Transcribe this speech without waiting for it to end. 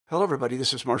Hello, everybody.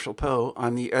 This is Marshall Poe.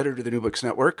 I'm the editor of the New Books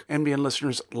Network. NBN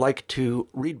listeners like to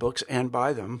read books and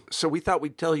buy them. So we thought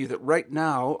we'd tell you that right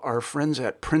now, our friends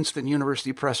at Princeton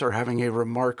University Press are having a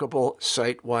remarkable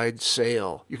site-wide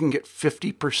sale. You can get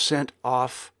 50%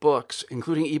 off books,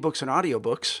 including ebooks and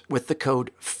audiobooks, with the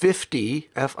code 50,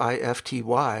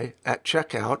 F-I-F-T-Y, at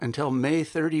checkout until May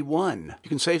 31. You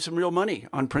can save some real money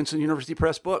on Princeton University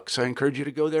Press books. I encourage you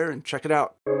to go there and check it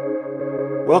out.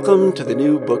 Welcome to the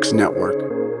New Books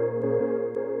Network.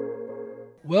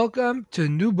 Welcome to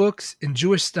New Books in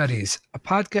Jewish Studies, a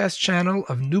podcast channel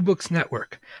of New Books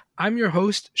Network. I'm your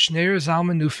host, Schneur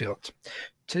Zalman Newfield.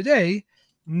 Today,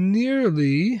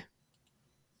 nearly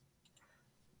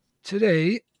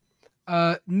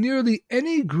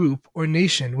any group or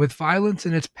nation with violence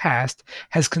in its past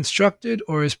has constructed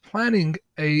or is planning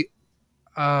a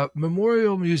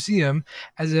memorial museum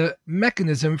as a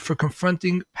mechanism for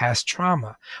confronting past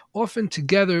trauma, often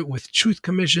together with truth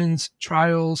commissions,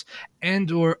 trials, and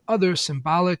or other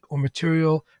symbolic or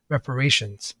material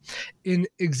reparations. In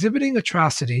Exhibiting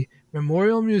Atrocity,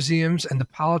 Memorial Museums and the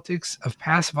Politics of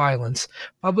Past Violence,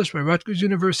 published by Rutgers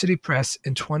University Press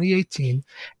in 2018,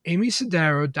 Amy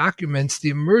Sodaro documents the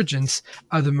emergence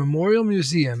of the Memorial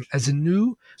Museum as a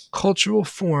new cultural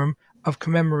form of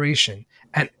commemoration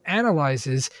and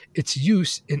analyzes its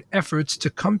use in efforts to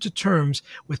come to terms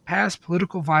with past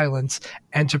political violence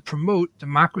and to promote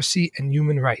democracy and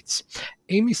human rights.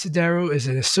 Amy Sodaro is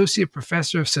an associate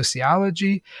professor of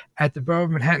sociology at the Borough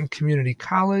of Manhattan Community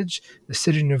College, the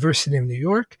City University of New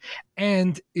York,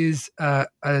 and is a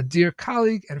dear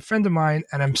colleague and friend of mine,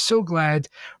 and I'm so glad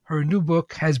her new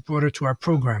book has brought her to our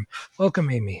program. Welcome,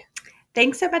 Amy.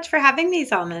 Thanks so much for having me,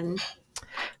 Zalman.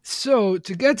 So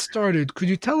to get started, could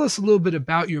you tell us a little bit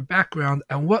about your background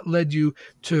and what led you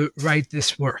to write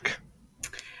this work?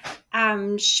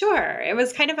 Sure. It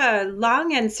was kind of a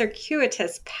long and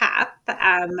circuitous path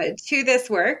to this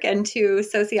work and to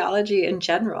sociology in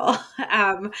general.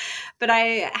 But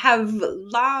I have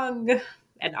long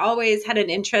and always had an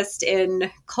interest in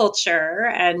culture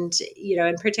and,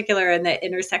 in particular in the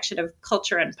intersection of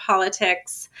culture and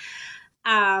politics.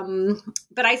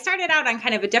 But I started out on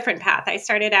kind of a different path. I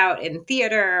started out in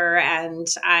theater and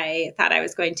I thought I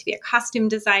was going to be a costume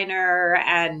designer.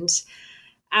 And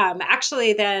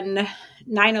actually then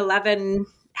 9/11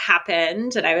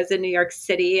 happened and I was in New York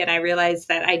City and I realized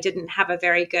that I didn't have a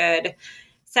very good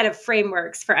set of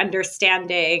frameworks for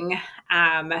understanding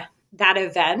that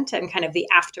event and kind of the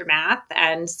aftermath.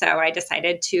 And so I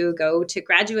decided to go to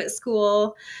graduate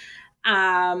school.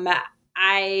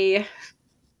 I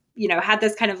had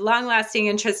this kind of long-lasting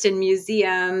interest in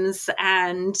museums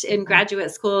and in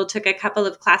graduate school took a couple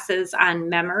of classes on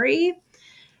memory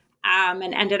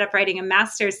and ended up writing a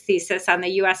master's thesis on the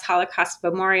U.S. Holocaust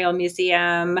Memorial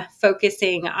Museum,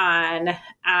 focusing on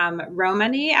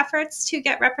Romani efforts to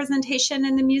get representation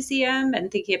in the museum and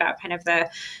thinking about kind of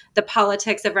the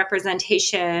politics of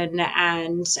representation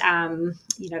and,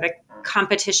 the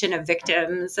competition of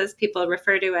victims, as people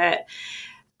refer to it.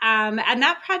 And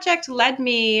that project led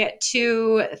me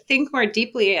to think more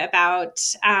deeply about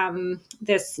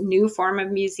this new form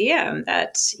of museum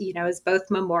that, is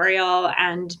both memorial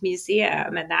and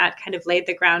museum. And that kind of laid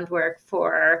the groundwork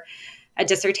for a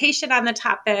dissertation on the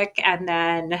topic and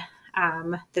then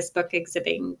this book,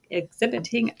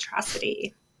 Exhibiting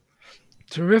Atrocity.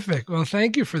 Terrific. Well,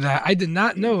 thank you for that. I did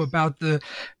not know about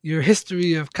your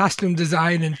history of costume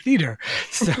design and theater.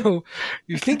 So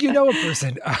you think you know a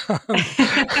person. Yes.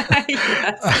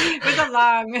 It was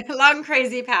a long,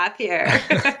 crazy path here.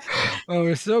 Well,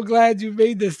 we're so glad you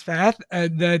made this path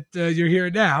and that you're here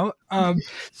now.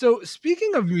 So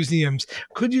speaking of museums,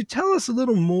 could you tell us a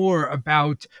little more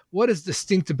about what is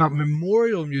distinct about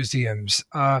memorial museums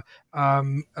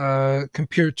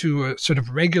compared to a sort of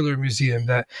regular museum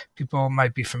that people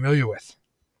might be familiar with?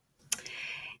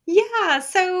 Yeah.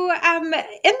 So in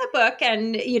the book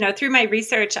and, through my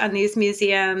research on these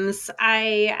museums,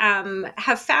 I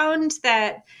have found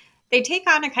that they take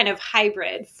on a kind of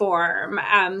hybrid form.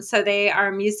 So they are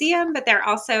a museum, but they're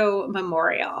also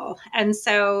memorial. And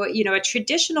so, a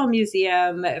traditional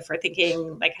museum, if we're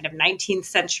thinking like kind of 19th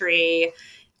century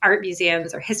art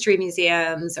museums or history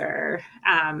museums or,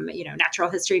 natural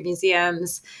history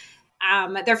museums,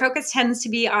 their focus tends to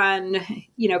be on,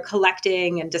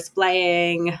 collecting and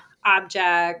displaying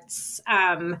objects,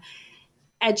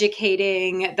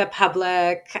 educating the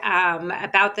public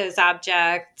about those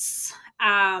objects.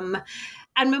 And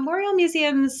memorial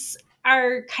museums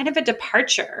are kind of a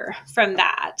departure from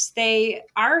that. They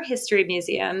are history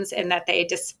museums in that they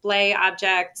display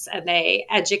objects and they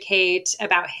educate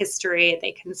about history.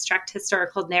 They construct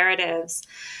historical narratives.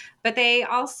 but they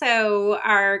also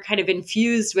are kind of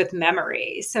infused with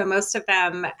memory. So most of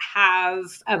them have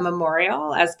a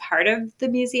memorial as part of the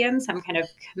museum, some kind of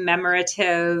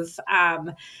commemorative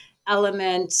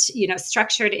element,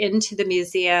 structured into the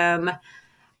museum.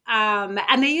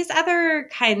 And they use other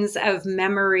kinds of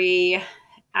memory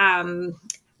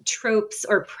tropes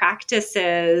or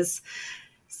practices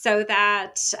so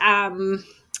that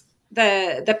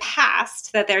the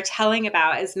past that they're telling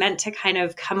about is meant to kind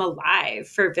of come alive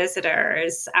for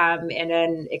visitors in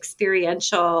an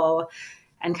experiential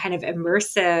and kind of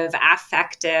immersive,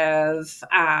 affective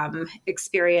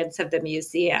experience of the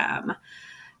museum.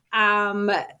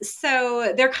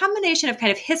 So their combination of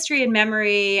kind of history and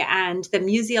memory and the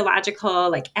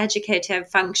museological, like educative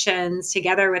functions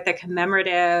together with the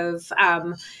commemorative,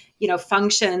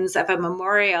 functions of a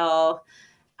memorial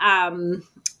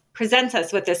presents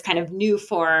us with this kind of new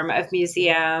form of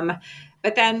museum.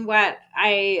 But then what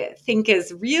I think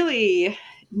is really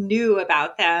new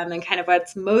about them and kind of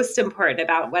what's most important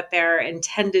about what they're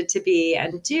intended to be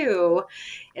and do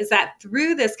is that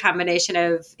through this combination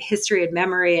of history and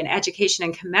memory and education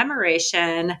and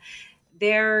commemoration,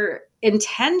 their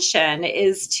intention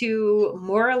is to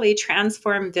morally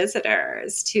transform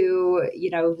visitors, to,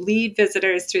 lead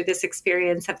visitors through this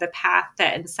experience of the path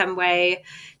that in some way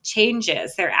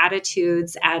changes their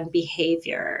attitudes and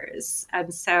behaviors.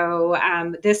 And so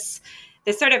this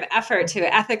sort of effort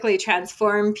to ethically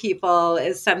transform people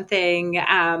is something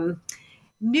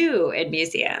new in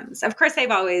museums. Of course,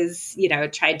 they've always,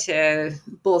 tried to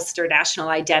bolster national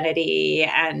identity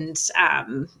and,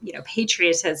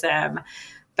 patriotism.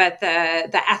 But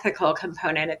the ethical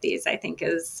component of these, I think,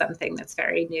 is something that's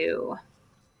very new.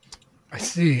 I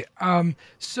see.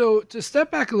 So to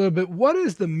step back a little bit, what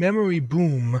is the memory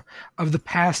boom of the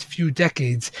past few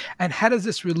decades, and how does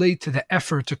this relate to the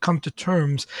effort to come to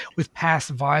terms with past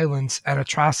violence and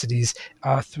atrocities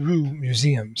through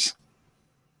museums?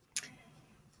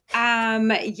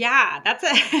 That's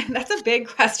a big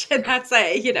question. That's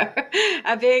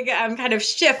a big kind of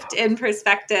shift in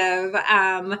perspective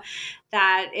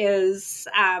that is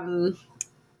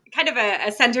kind of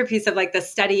a centerpiece of like the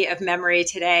study of memory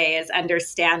today is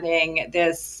understanding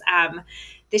this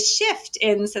shift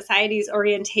in society's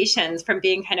orientations from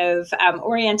being kind of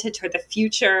oriented toward the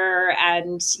future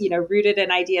and rooted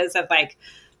in ideas of like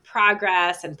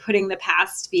progress and putting the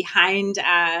past behind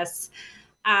us,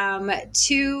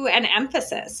 to an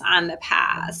emphasis on the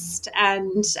past.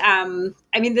 And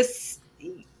this,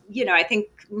 I think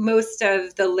most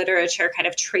of the literature kind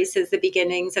of traces the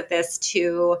beginnings of this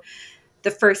to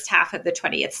the first half of the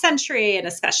 20th century, and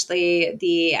especially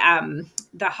the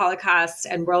Holocaust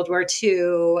and World War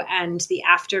II and the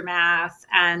aftermath,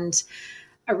 and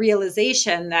a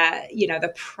realization that,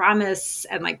 the promise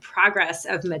and like progress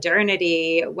of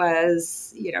modernity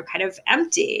was, kind of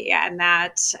empty, and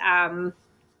that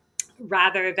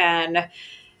rather than,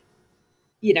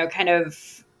 kind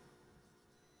of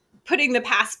putting the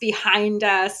past behind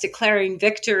us, declaring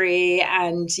victory,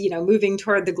 and, moving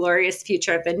toward the glorious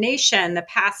future of the nation, the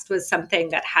past was something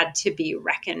that had to be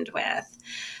reckoned with.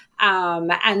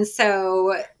 And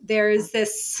so there's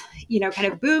this,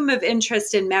 kind of boom of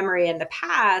interest in memory in the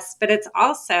past, but it's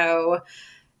also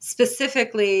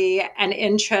specifically an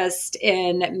interest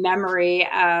in memory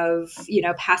of,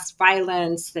 past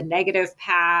violence, the negative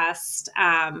past,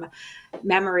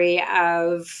 memory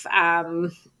of,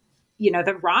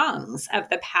 the wrongs of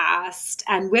the past.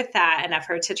 And with that, an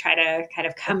effort to try to kind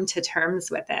of come to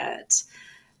terms with it.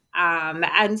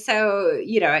 And so,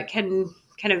 it can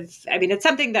kind of, it's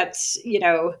something that's,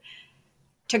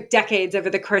 took decades over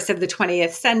the course of the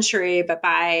 20th century, but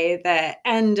by the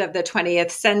end of the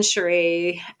 20th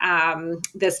century,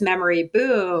 this memory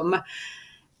boom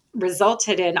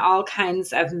resulted in all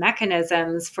kinds of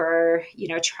mechanisms for,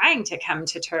 trying to come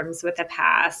to terms with the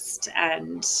past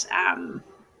and,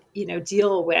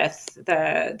 deal with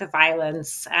the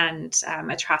violence and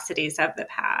atrocities of the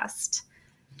past.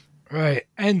 Right.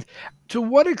 And to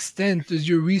what extent does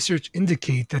your research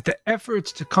indicate that the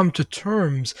efforts to come to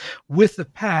terms with the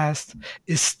past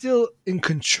is still in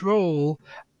control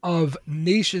of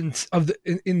nations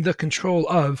in the control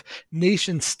of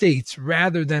nation states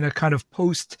rather than a kind of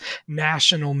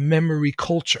post-national memory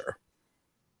culture?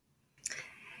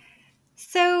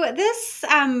 So this,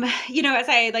 as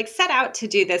I set out to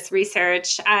do this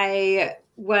research, I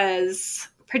was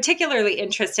particularly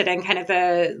interested in kind of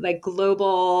the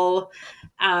global,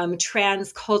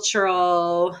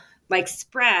 transcultural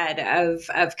spread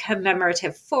of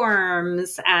commemorative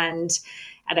forms and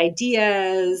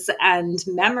ideas and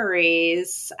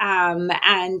memories,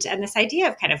 and this idea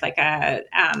of kind of like a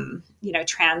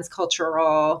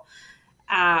transcultural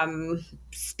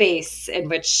space in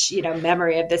which,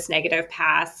 memory of this negative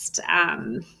past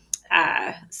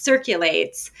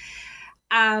circulates.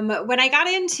 When I got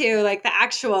into like the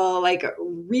actual like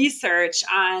research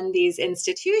on these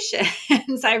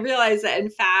institutions, I realized that in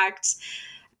fact,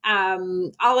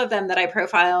 all of them that I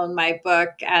profile in my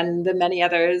book and the many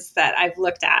others that I've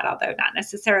looked at, although not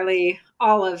necessarily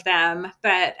all of them,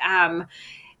 but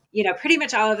pretty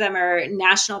much all of them are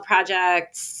national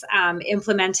projects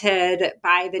implemented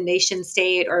by the nation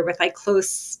state or with like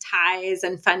close ties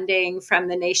and funding from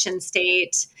the nation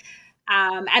state.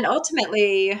 And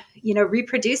ultimately,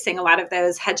 reproducing a lot of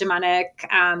those hegemonic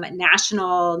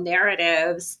national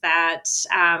narratives that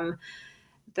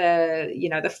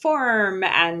the form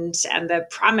and the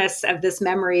promise of this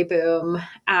memory boom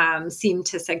seemed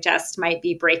to suggest might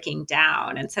be breaking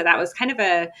down. And so that was kind of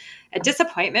a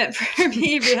disappointment for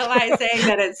me, realizing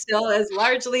that it still is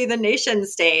largely the nation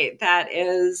state that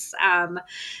is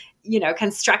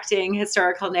constructing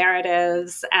historical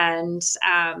narratives and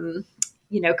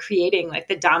creating like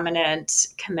the dominant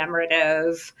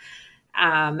commemorative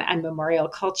and memorial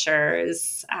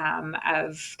cultures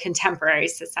of contemporary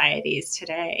societies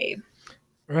today.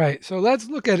 Right. So let's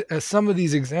look at some of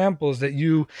these examples that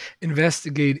you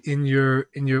investigate in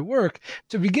your work.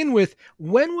 To begin with,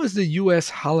 when was the U.S.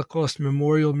 Holocaust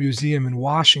Memorial Museum in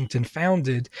Washington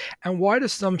founded, and why do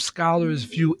some scholars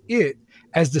view it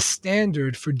as the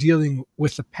standard for dealing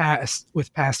with past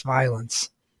violence?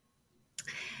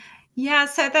 Yeah.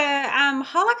 So the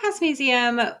Holocaust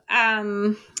Museum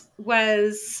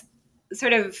was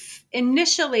sort of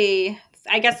initially,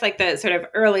 I guess, like the sort of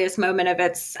earliest moment of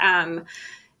its,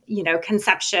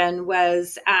 conception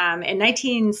was in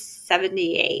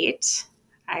 1978.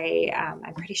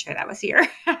 I'm pretty sure that was here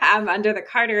under the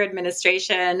Carter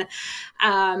administration.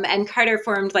 And Carter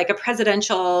formed like a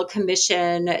presidential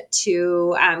commission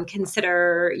to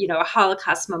consider,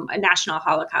 a national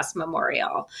Holocaust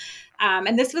memorial.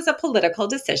 And this was a political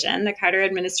decision. The Carter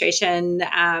administration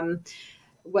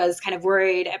was kind of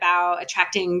worried about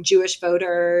attracting Jewish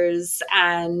voters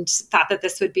and thought that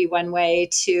this would be one way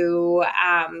to,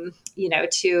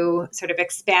 to sort of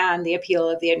expand the appeal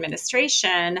of the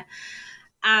administration.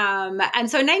 And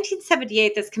so in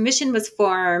 1978, this commission was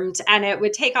formed, and it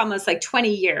would take almost like 20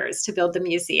 years to build the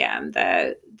museum.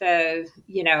 The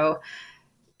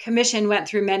commission went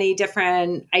through many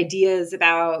different ideas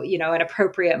about, an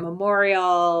appropriate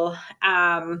memorial,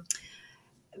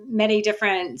 many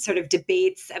different sort of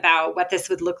debates about what this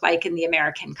would look like in the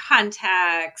American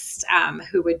context,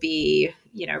 who would be,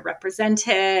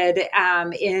 represented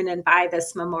in and by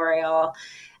this memorial.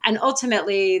 And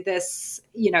ultimately, this,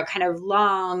 kind of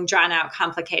long, drawn out,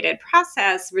 complicated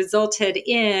process resulted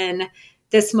in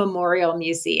this memorial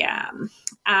museum.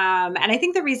 And I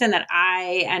think the reason that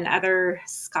I and other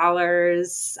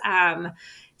scholars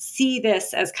see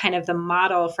this as kind of the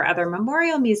model for other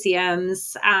memorial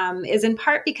museums is in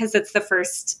part because it's the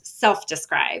first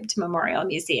self-described memorial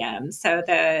museum. So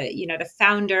the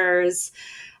founders,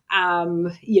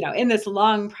 in this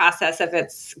long process of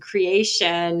its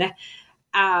creation,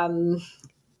 kind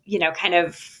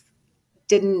of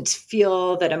didn't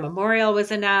feel that a memorial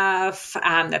was enough,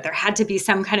 that there had to be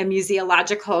some kind of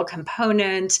museological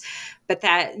component, but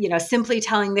that, simply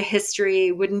telling the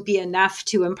history wouldn't be enough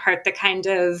to impart the kind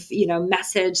of,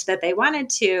 message that they wanted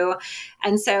to.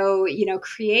 And so,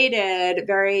 created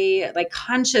very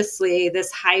consciously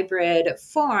this hybrid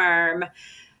form,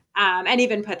 and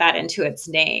even put that into its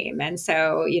name. And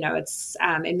so, it's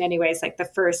in many ways like the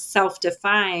first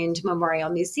self-defined memorial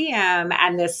museum.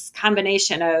 And this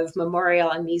combination of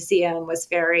memorial and museum was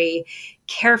very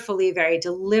carefully, very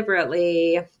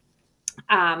deliberately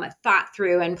thought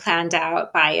through and planned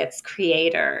out by its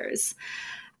creators.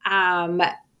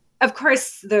 Of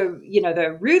course,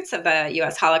 the roots of the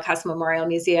U.S. Holocaust Memorial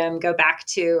Museum go back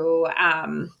to,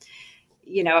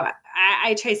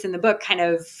 I trace in the book kind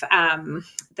of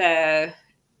the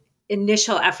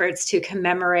initial efforts to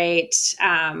commemorate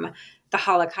the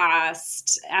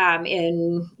Holocaust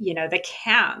in, the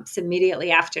camps immediately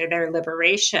after their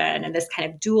liberation, and this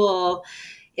kind of dual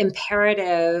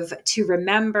imperative to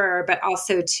remember, but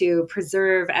also to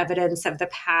preserve evidence of the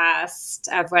past,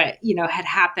 of what, had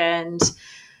happened.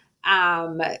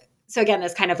 So again,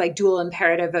 this kind of dual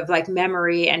imperative of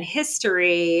memory and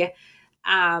history,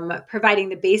 providing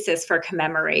the basis for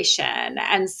commemoration.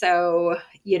 And so,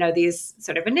 these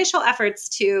sort of initial efforts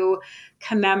to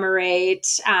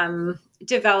commemorate,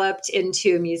 developed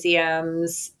into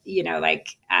museums,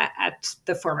 like at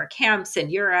the former camps in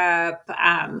Europe,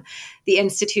 the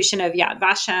institution of Yad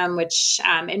Vashem, which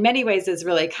in many ways is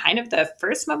really kind of the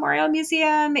first memorial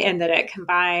museum in that it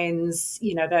combines,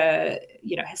 the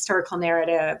historical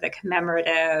narrative, the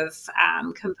commemorative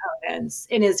components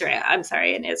in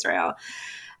Israel.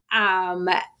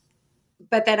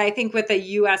 But then I think with the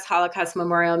U.S. Holocaust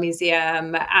Memorial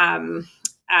Museum,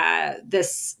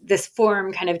 this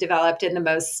form kind of developed in the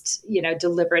most,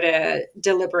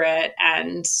 deliberate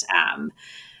and,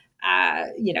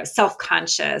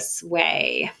 self-conscious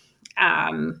way,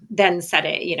 then set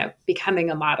it,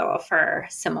 becoming a model for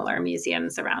similar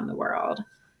museums around the world.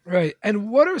 Right.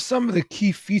 And what are some of the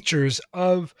key features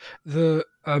of the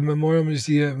Memorial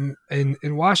Museum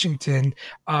in Washington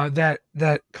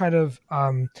that kind of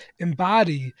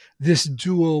embody this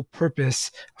dual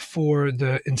purpose for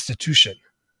the institution?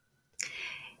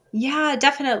 Yeah,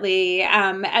 definitely.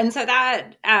 And so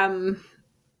that,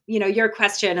 your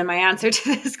question and my answer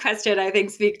to this question, I think,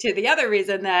 speak to the other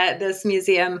reason that this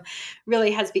museum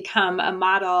really has become a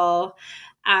model,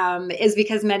 is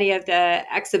because many of the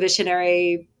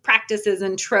exhibitionary practices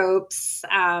and tropes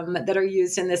that are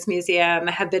used in this museum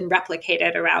have been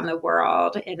replicated around the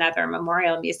world in other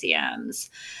memorial museums.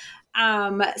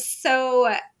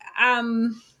 So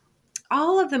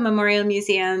all of the memorial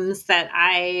museums that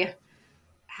I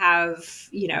have,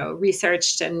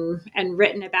 researched and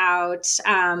written about,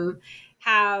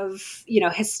 have,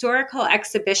 historical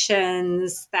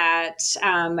exhibitions that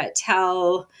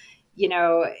tell, in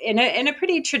a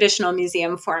pretty traditional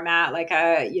museum format, like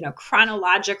a,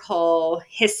 chronological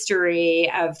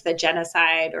history of the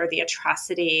genocide or the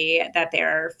atrocity that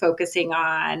they're focusing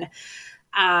on,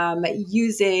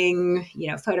 using,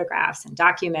 photographs and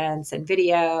documents and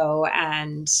video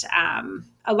and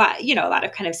a lot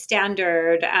of kind of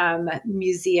standard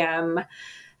museum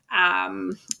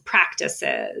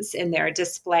practices in their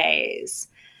displays.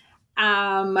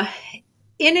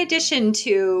 In addition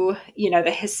to,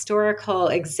 the historical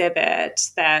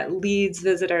exhibit that leads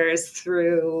visitors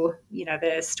through,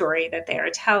 the story that they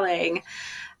are telling,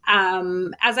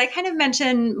 as I kind of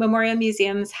mentioned, memorial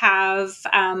museums have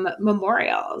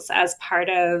memorials as part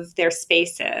of their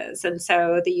spaces. And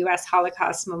so the U.S.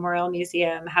 Holocaust Memorial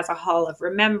Museum has a Hall of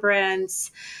Remembrance.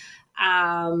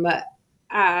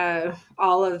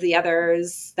 All of the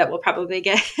others that we'll probably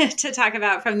get to talk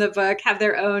about from the book have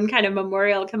their own kind of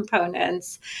memorial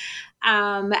components.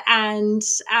 And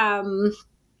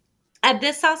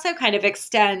this also kind of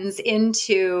extends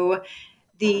into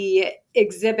the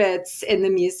exhibits in the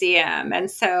museum. And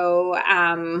so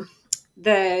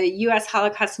the U.S.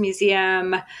 Holocaust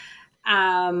Museum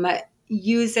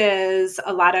uses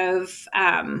a lot of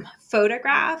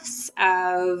photographs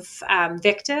of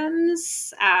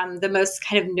victims. The most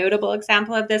kind of notable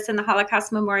example of this in the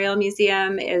Holocaust Memorial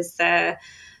Museum is the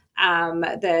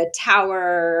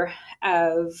Tower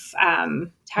of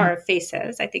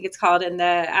Faces, I think it's called, in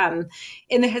the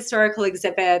historical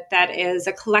exhibit. That is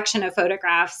a collection of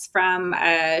photographs from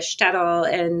a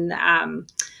shtetl in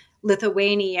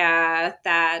Lithuania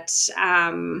that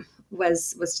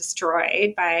was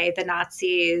destroyed by the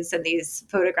Nazis, and these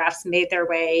photographs made their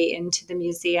way into the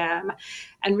museum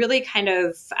and really kind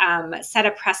of set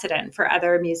a precedent for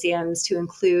other museums to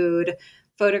include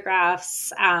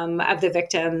photographs of the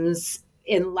victims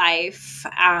in life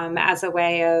as a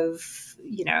way of,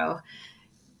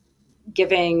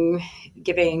 giving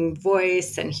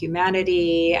voice and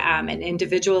humanity and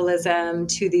individualism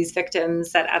to these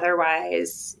victims that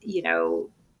otherwise,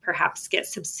 perhaps get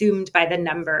subsumed by the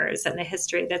numbers and the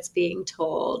history that's being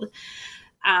told.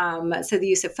 So the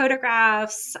use of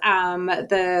photographs,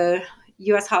 the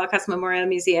U.S. Holocaust Memorial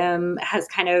Museum has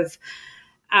kind of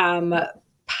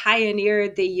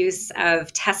pioneered the use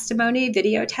of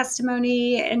video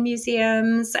testimony in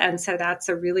museums. And so that's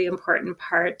a really important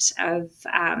part of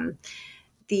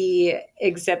the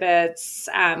exhibits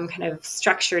kind of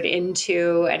structured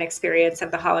into an experience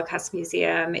of the Holocaust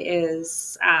Museum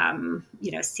is,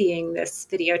 seeing this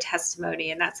video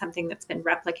testimony. And that's something that's been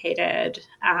replicated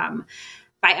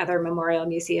by other memorial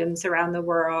museums around the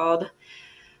world.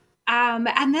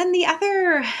 And then the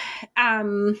other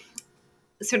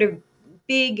sort of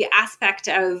big aspect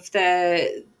of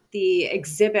the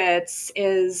exhibits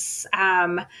is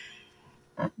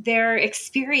their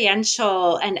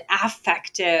experiential and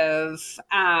affective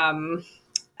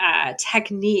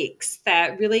techniques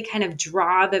that really kind of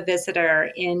draw the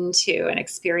visitor into an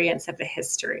experience of the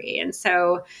history. And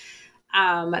so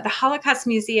the Holocaust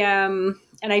Museum,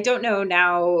 and I don't know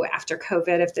now after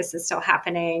COVID if this is still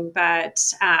happening,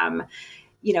 but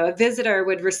a visitor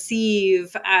would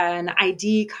receive an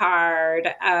ID card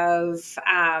of,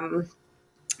 a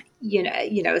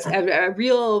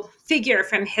real figure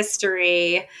from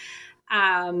history,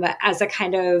 as a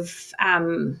kind of,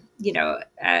 an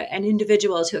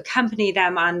individual to accompany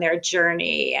them on their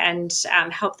journey and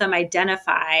help them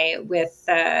identify with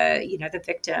the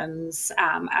victims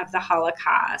of the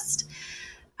Holocaust.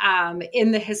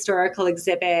 In the historical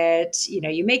exhibit,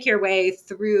 you make your way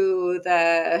through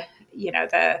the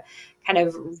kind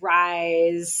of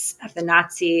rise of the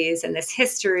Nazis and this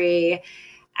history,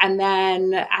 and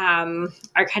then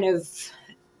are kind of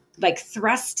like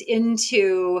thrust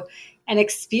into an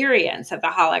experience of the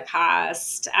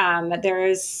Holocaust.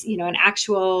 There's, an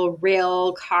actual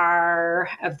rail car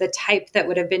of the type that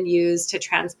would have been used to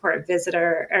transport victims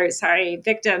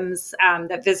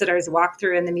that visitors walk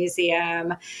through in the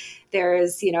museum.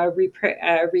 There's,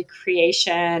 a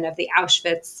recreation of the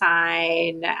Auschwitz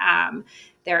sign.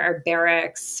 There are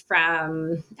barracks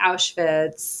from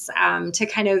Auschwitz to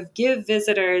kind of give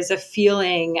visitors a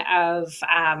feeling of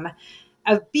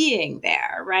being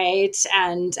there, right?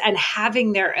 And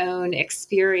having their own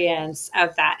experience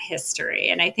of that history.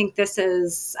 And I think this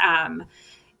is,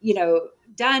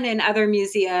 done in other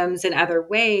museums in other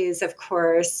ways, of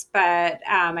course, but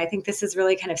I think this is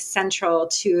really kind of central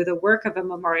to the work of a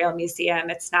memorial museum.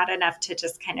 It's not enough to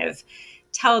just kind of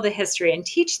tell the history and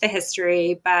teach the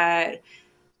history, but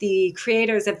the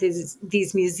creators of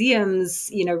these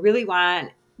museums, really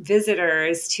want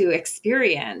visitors to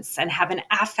experience and have an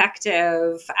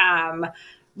affective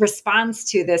response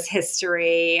to this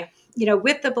history,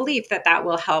 with the belief that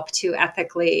will help to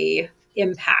ethically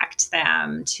impact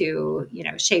them, to,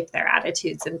 shape their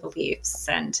attitudes and beliefs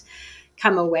and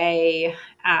come away,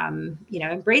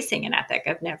 embracing an ethic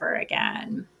of never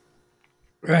again.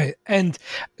 Right. And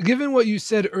given what you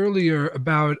said earlier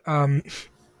about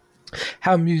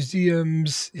how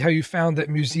you found that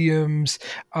museums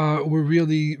were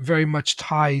really very much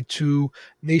tied to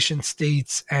nation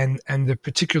states and the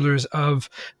particulars of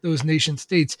those nation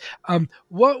states.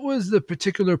 What was the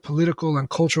particular political and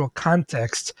cultural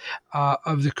context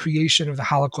of the creation of the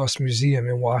Holocaust Museum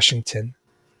in Washington?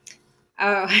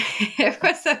 Oh, it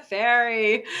was a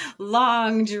very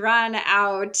long, drawn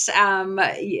out,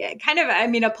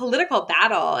 a political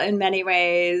battle in many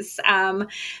ways. So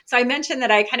I mentioned that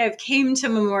I kind of came to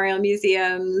memorial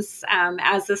museums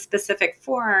as a specific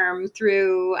form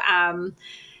through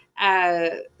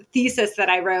a thesis that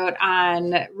I wrote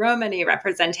on Romani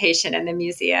representation in the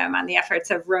museum, on the efforts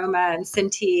of Roma and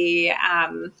Sinti,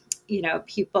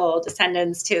 people,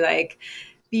 descendants to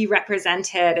be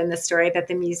represented in the story that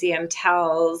the museum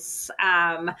tells.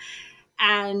 And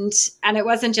it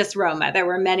wasn't just Roma. There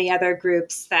were many other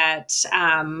groups that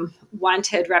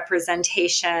wanted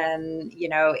representation,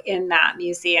 in that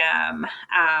museum.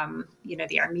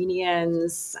 The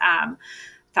Armenians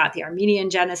thought the Armenian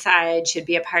genocide should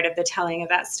be a part of the telling of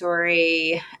that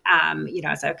story,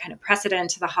 as a kind of precedent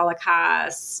to the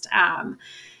Holocaust.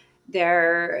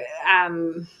 There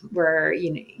were,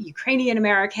 Ukrainian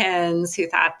Americans who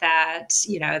thought that,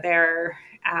 their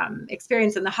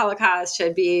experience in the Holocaust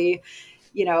should be,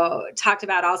 talked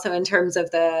about also in terms of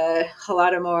the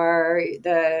Holodomor,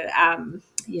 the,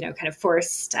 kind of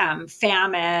forced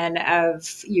famine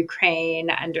of Ukraine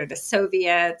under the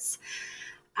Soviets.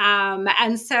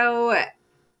 And so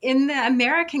in the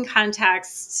American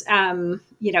context,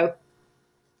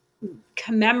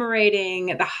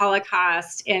 commemorating the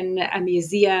Holocaust in a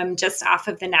museum just off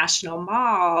of the National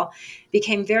Mall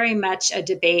became very much a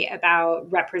debate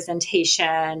about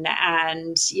representation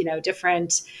and,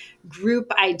 different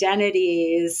group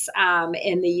identities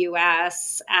in the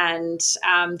U.S. and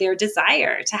their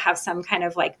desire to have some kind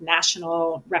of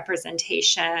national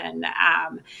representation,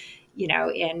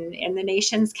 in the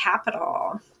nation's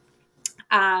capital.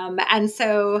 And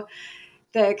so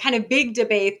the kind of big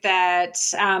debate that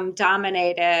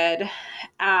dominated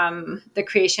the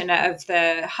creation of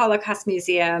the Holocaust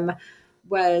Museum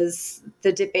was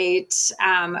the debate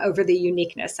over the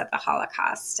uniqueness of the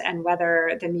Holocaust and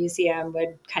whether the museum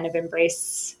would kind of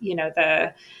embrace,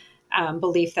 the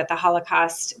belief that the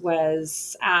Holocaust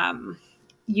was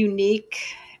unique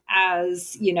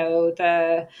as,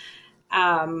 the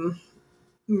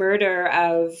murder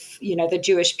of, the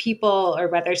Jewish people, or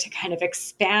whether to kind of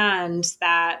expand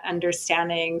that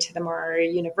understanding to the more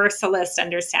universalist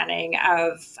understanding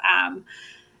of,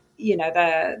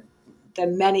 the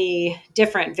many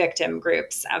different victim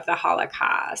groups of the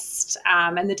Holocaust.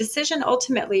 And the decision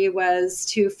ultimately was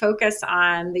to focus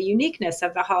on the uniqueness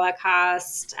of the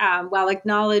Holocaust while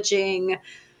acknowledging,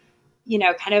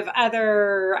 kind of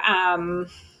other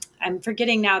I'm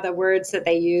forgetting now the words that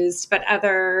they used, but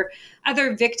other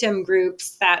victim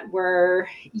groups that were,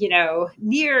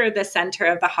 near the center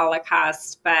of the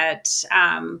Holocaust, but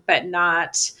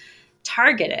not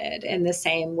targeted in the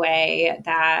same way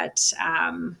that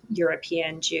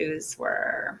European Jews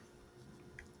were.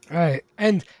 Right.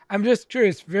 And I'm just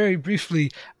curious, very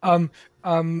briefly,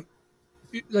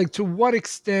 like to what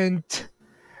extent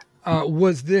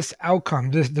was this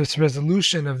outcome, this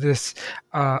resolution of this,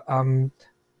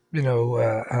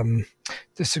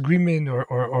 disagreement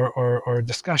or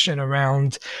discussion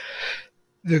around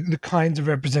the kinds of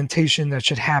representation that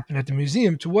should happen at the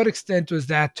museum? To what extent was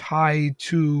that tied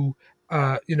to,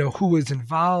 who was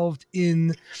involved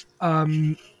in,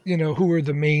 who were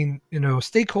the main,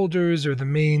 stakeholders or the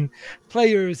main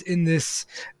players in this,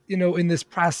 in this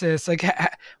process? Like,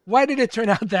 why did it turn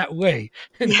out that way?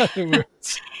 In other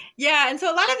words. Yeah. And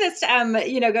so a lot of this,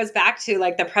 goes back to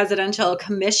like the presidential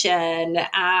commission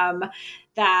that,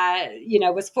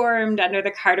 was formed under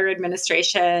the Carter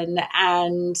administration.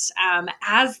 And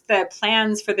as the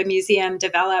plans for the museum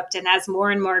developed and as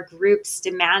more and more groups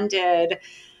demanded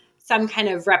some kind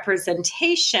of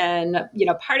representation,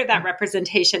 part of that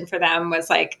representation for them was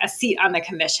like a seat on the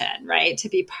commission, right? To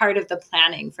be part of the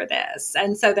planning for this.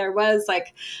 And so there was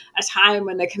like a time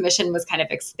when the commission was kind of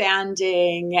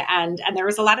expanding and there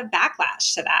was a lot of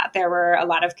backlash to that. There were a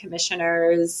lot of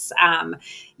commissioners,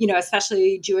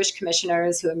 especially Jewish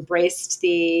commissioners who embraced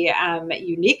the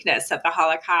uniqueness of the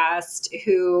Holocaust,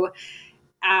 who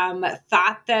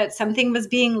thought that something was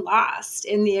being lost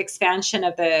in the expansion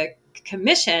of the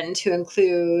commission to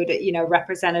include,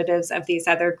 representatives of these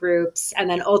other groups,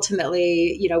 and then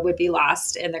ultimately, would be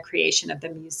lost in the creation of the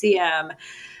museum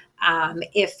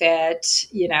if it,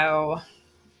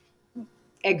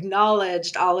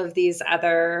 acknowledged all of these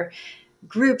other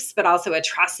groups, but also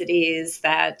atrocities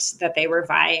that they were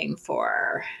vying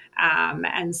for.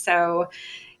 And so,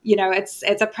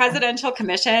 it's a presidential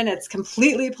commission. It's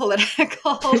completely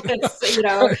political. It's,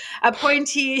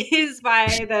 appointees by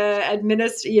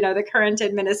the current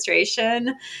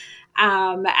administration.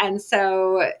 And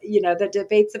so, the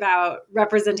debates about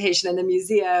representation in the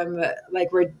museum,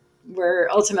 like were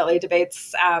ultimately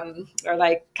debates, or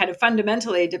like kind of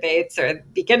fundamentally debates, or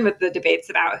begin with the debates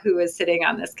about who is sitting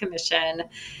on this commission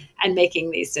and making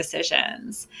these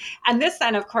decisions. And this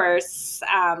then, of course,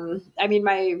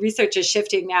 my research is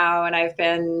shifting now, and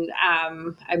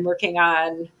I'm working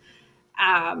on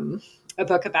a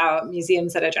book about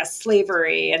museums that address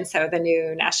slavery. And so the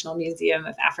new National Museum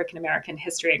of African American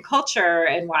History and Culture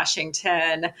in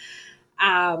Washington,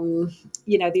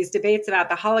 these debates about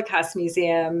the Holocaust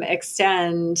Museum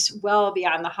extend well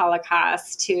beyond the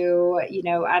Holocaust to,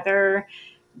 other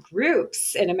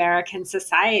groups in American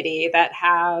society that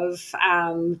have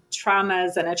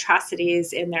traumas and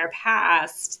atrocities in their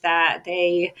past that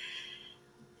they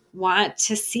want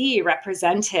to see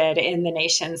represented in the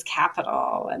nation's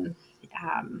capital. And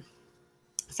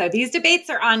so these debates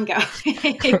are ongoing,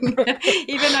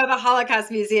 even though the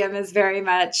Holocaust Museum is very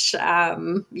much,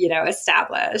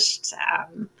 established.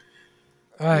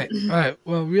 All right.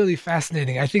 Well, really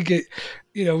fascinating. I think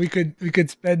we could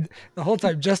spend the whole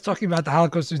time just talking about the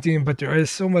Holocaust Museum, but there is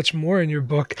so much more in your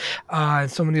book, and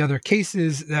so many other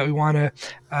cases that we want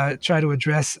to try to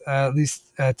address, at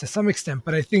least to some extent.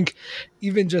 But I think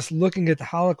even just looking at the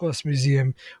Holocaust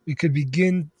Museum, we could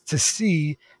begin to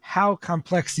see how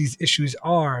complex these issues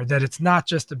are, that it's not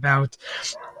just about,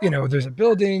 there's a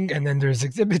building and then there's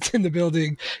exhibits in the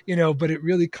building, but it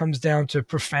really comes down to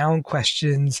profound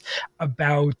questions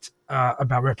about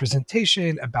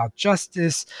representation, about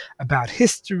justice, about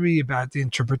history, about the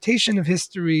interpretation of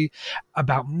history,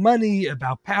 about money,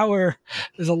 about power.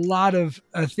 There's a lot of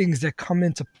things that come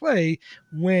into play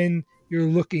when you're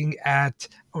looking at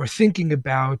or thinking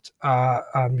about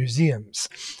museums.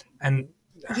 And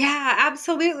yeah,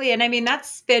 absolutely. And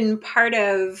that's been part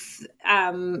of,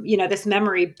 this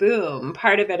memory boom.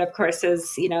 Part of it, of course,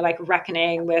 is, like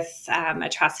reckoning with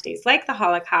atrocities like the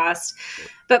Holocaust.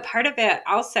 But part of it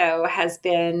also has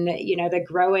been, the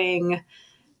growing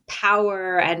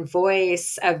power and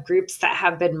voice of groups that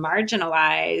have been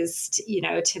marginalized,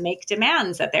 to make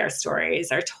demands that their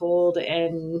stories are told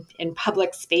in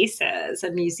public spaces.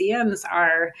 And museums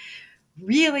are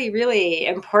really, really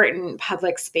important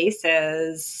public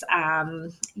spaces,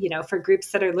 for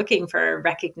groups that are looking for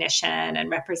recognition and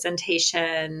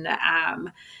representation,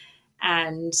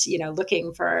 and,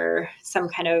 looking for some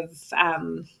kind of,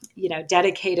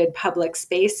 dedicated public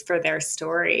space for their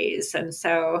stories. And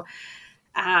so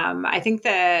I think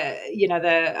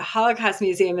the Holocaust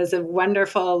Museum is a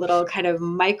wonderful little kind of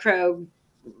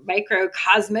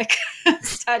microcosmic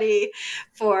study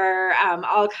for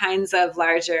all kinds of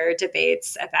larger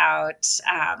debates about,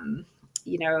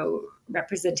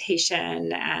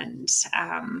 representation and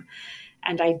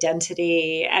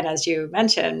identity. And as you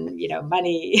mentioned,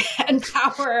 money and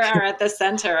power are at the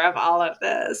center of all of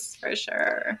this, for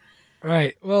sure.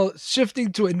 Right. Well,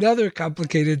 shifting to another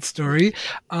complicated story,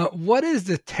 what is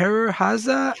the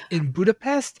Terrorháza in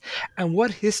Budapest, and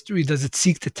what history does it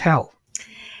seek to tell?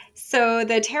 So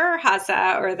the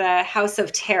Terrorháza, or the House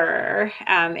of Terror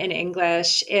in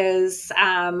English, is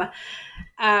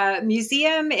a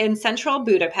museum in central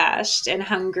Budapest in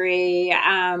Hungary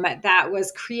that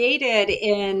was created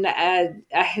in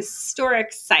a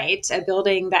historic site, a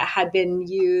building that had been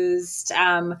used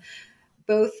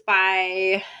both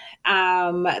by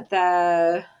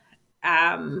the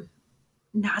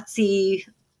Nazi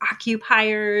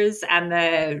occupiers and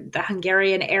the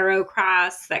Hungarian Arrow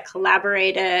Cross that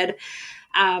collaborated.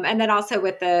 And then also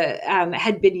with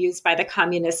had been used by the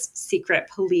communist secret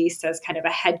police as kind of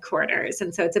a headquarters.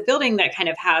 And so it's a building that kind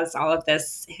of has all of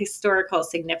this historical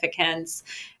significance,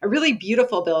 a really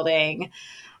beautiful building.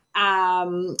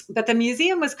 But the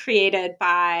museum was created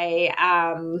by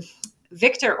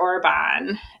Viktor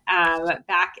Orban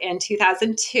back in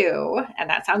 2002. And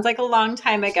that sounds like a long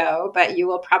time ago, but you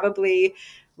will probably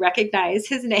recognize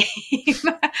his name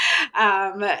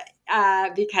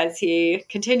because he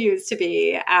continues to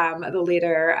be the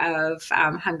leader of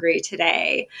Hungary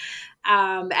today.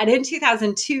 And in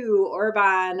 2002,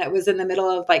 Orban was in the middle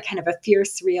of kind of a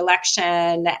fierce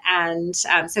re-election. And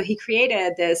so he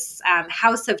created this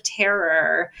House of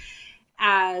Terror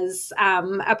as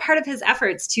a part of his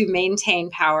efforts to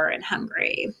maintain power in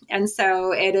Hungary. And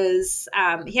so it is,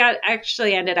 he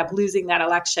actually ended up losing that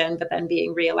election, but then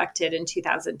being reelected in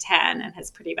 2010 and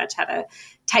has pretty much had a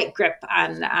tight grip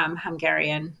on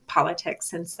Hungarian politics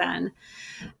since then.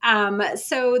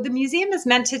 So the museum is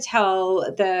meant to tell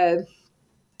the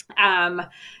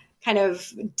kind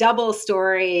of double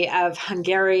story of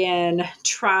Hungarian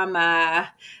trauma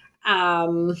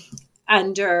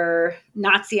under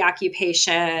Nazi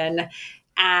occupation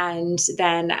and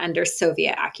then under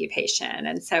Soviet occupation.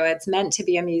 And so it's meant to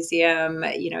be a museum,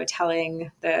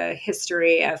 telling the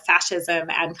history of fascism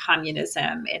and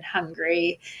communism in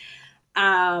Hungary.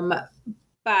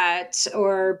 But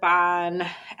Orban,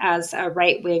 as a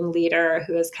right-wing leader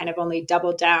who has kind of only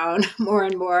doubled down more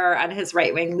and more on his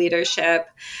right-wing leadership,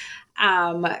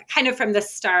 kind of from the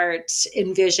start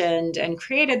envisioned and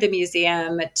created the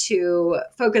museum to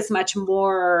focus much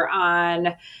more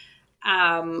on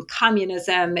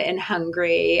communism in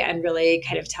Hungary and really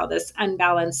kind of tell this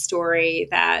unbalanced story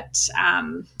that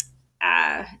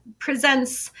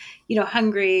presents,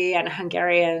 Hungary and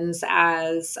Hungarians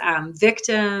as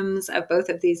victims of both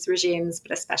of these regimes,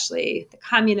 but especially the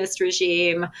communist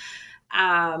regime.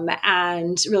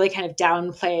 And really kind of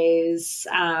downplays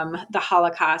the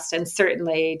Holocaust and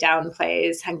certainly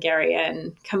downplays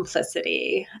Hungarian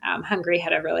complicity. Hungary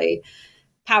had a really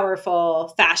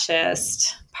powerful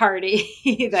fascist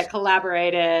party that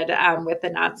collaborated with the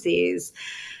Nazis.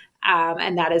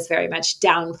 And that is very much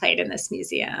downplayed in this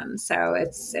museum. So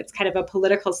it's kind of a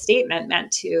political statement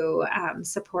meant to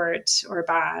support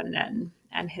Orban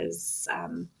and his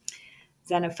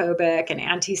xenophobic and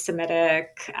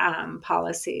anti-Semitic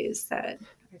policies that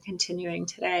are continuing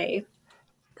today.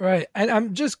 Right. And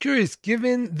I'm just curious,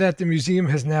 given that the museum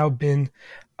has now been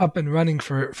up and running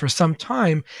for some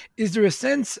time, is there a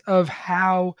sense of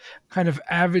how kind of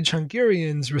average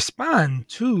Hungarians respond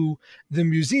to the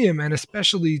museum, and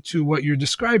especially to what you're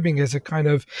describing as a kind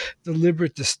of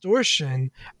deliberate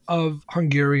distortion of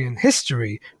Hungarian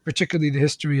history, particularly the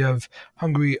history of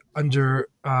Hungary under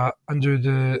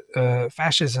the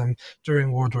fascism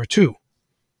during World War II?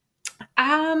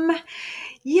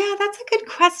 Yeah, that's a good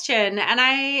question. And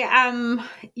I,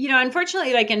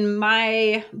 unfortunately, in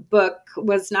my book,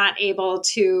 was not able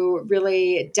to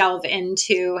really delve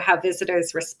into how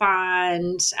visitors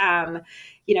respond, to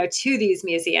these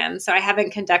museums. So I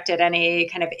haven't conducted any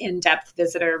kind of in-depth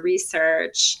visitor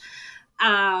research.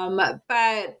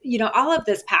 But, all of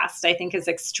this past, I think, is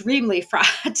extremely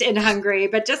fraught in Hungary.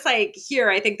 But just like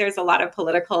here, I think there's a lot of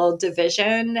political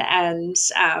division and,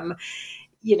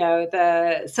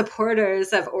 the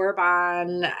supporters of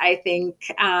Orban, I think,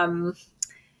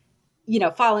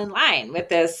 fall in line with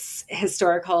this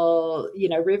historical,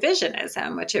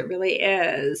 revisionism, which it really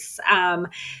is.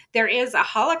 There is a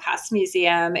Holocaust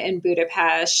museum in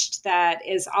Budapest that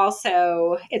is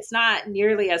also, it's not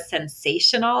nearly as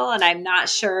sensational, and I'm not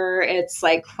sure it's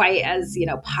quite as,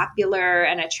 popular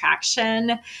an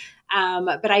attraction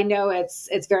But I know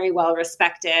it's very well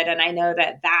respected, and I know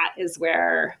that is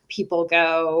where people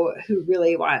go who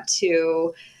really want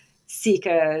to seek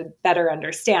a better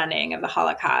understanding of the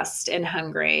Holocaust in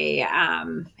Hungary,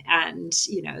 and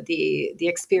the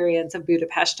experience of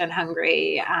Budapest and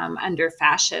Hungary under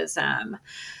fascism.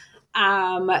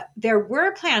 There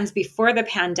were plans before the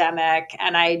pandemic,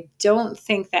 and I don't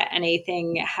think that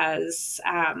anything has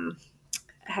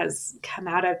come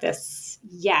out of this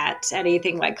yet,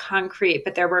 anything like concrete,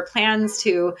 but there were plans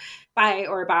by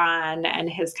Orban and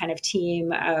his kind of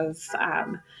team of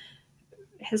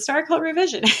historical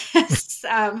revisionists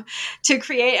to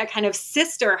create a kind of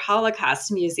sister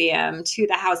Holocaust museum to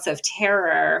the House of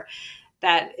Terror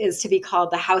that is to be called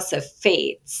the House of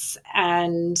Fates.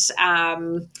 And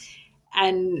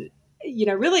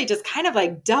really just kind of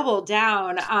like double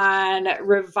down on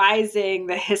revising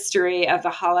the history of the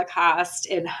Holocaust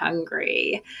in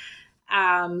Hungary.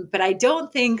 But I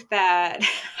don't think that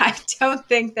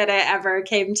it ever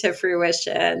came to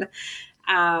fruition.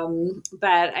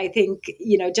 But I think,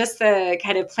 just the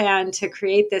kind of plan to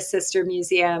create this sister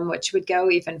museum, which would go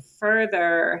even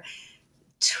further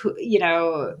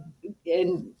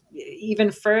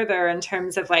in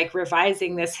terms of like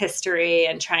revising this history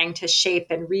and trying to shape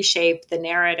and reshape the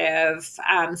narrative,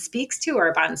 speaks to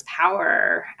Orban's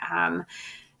power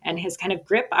and his kind of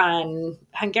grip on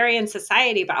Hungarian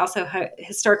society, but also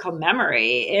historical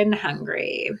memory in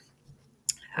Hungary.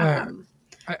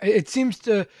 It seems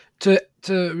to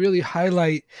really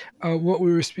highlight what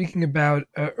we were speaking about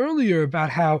earlier about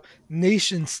how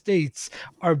nation states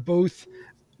are both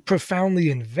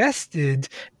profoundly invested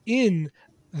in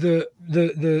the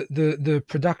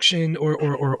production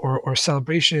or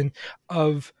celebration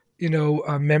of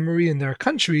memory in their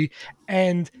country,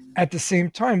 and at the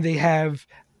same time they have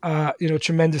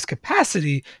tremendous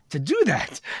capacity to do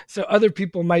that. So other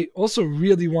people might also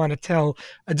really want to tell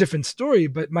a different story,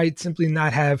 but might simply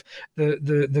not have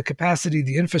the capacity,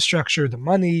 the infrastructure, the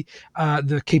money,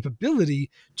 the capability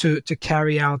to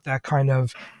carry out that kind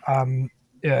of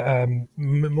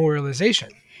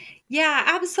memorialization. Yeah,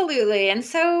 absolutely. And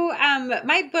so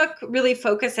my book really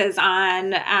focuses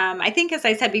on, I think, as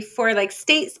I said before, like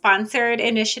state-sponsored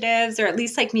initiatives, or at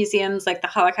least like museums like the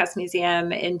Holocaust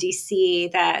Museum in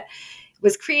DC that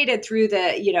was created through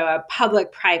a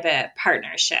public-private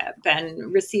partnership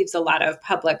and receives a lot of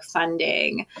public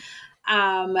funding.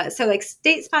 So like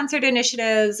state-sponsored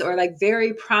initiatives or like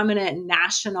very prominent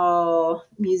national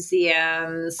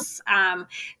museums.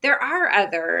 There are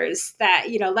others that,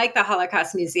 like the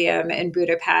Holocaust Museum in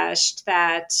Budapest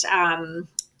that,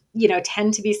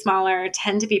 tend to be smaller,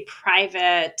 tend to be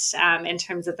private in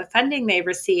terms of the funding they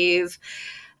receive,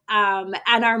 and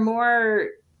are more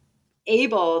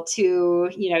able to,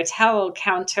 tell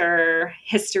counter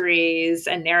histories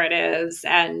and narratives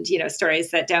and,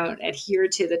 stories that don't adhere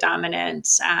to the dominant,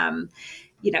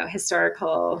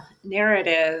 historical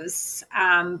narratives.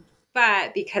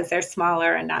 But because they're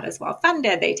smaller and not as well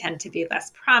funded, they tend to be less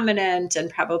prominent and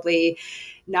probably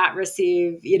not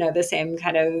receive, the same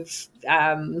kind of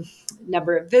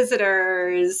number of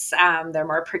visitors. They're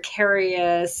more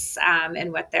precarious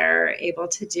in what they're able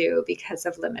to do because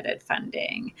of limited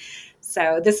funding.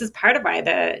 So this is part of why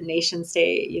the nation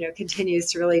state,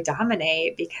 continues to really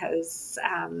dominate because,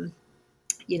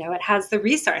 it has the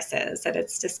resources at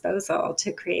its disposal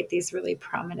to create these really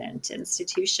prominent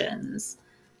institutions.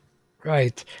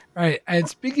 Right. And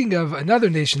speaking of another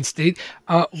nation state,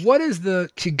 what is the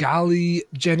Kigali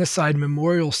Genocide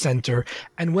Memorial Center,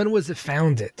 and when was it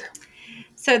founded?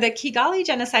 So the Kigali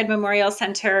Genocide Memorial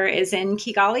Center is in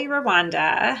Kigali,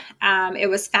 Rwanda. It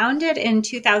was founded in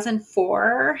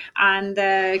 2004 on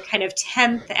the kind of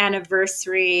 10th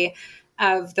anniversary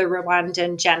of the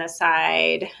Rwandan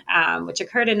genocide, which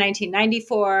occurred in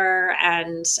 1994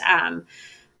 and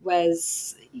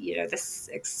was, this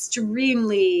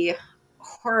extremely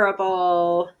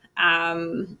horrible,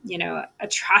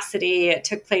 atrocity. It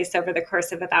took place over the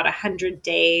course of about 100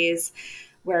 days,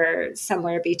 where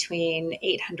somewhere between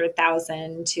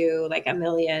 800,000 to like 1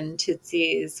 million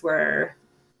Tutsis were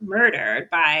murdered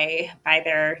by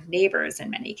their neighbors in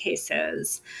many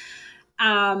cases.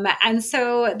 And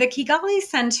so the Kigali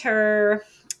Center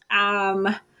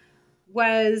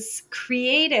was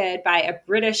created by a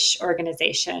British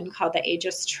organization called the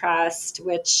Aegis Trust,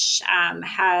 which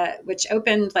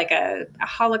opened like a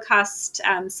Holocaust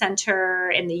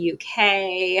center in the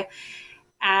UK,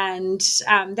 and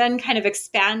then kind of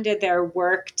expanded their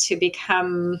work to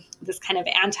become this kind of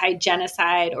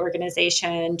anti-genocide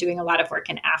organization doing a lot of work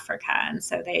in Africa. And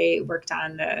so they worked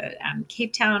on the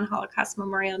Cape Town Holocaust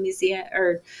Memorial Museum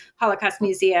or Holocaust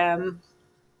Museum.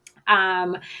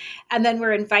 And then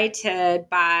we're invited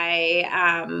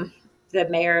by the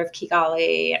mayor of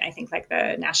Kigali and I think like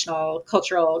the National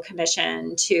Cultural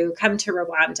Commission to come to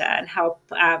Rwanda and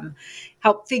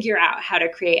help figure out how to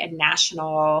create a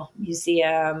national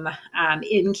museum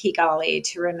in Kigali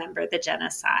to remember the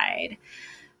genocide.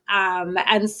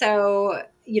 And so,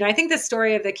 I think the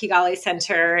story of the Kigali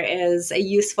Center is a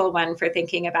useful one for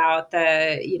thinking about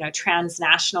the,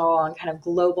 transnational and kind of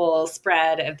global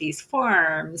spread of these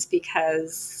forms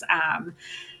because,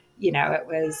 it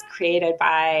was created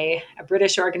by a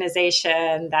British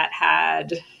organization that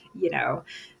had,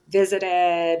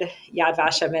 visited Yad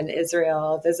Vashem in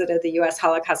Israel, visited the U.S.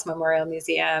 Holocaust Memorial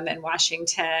Museum in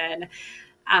Washington,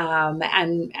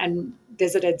 and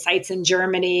visited sites in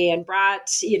Germany and brought,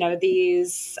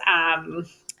 these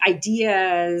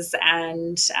ideas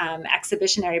and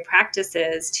exhibitionary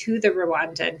practices to the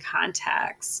Rwandan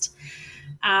context.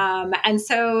 And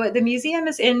so the museum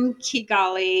is in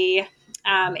Kigali.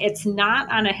 It's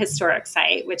not on a historic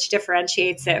site, which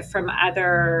differentiates it from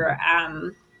other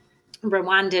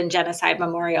Rwandan genocide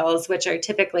memorials, which are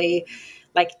typically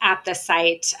like at the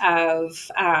site of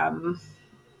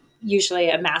usually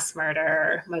a mass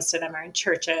murder. Most of them are in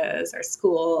churches or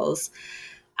schools.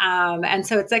 And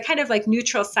so it's a kind of like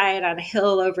neutral site on a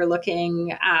hill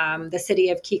overlooking the city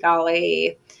of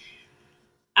Kigali.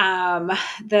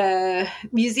 The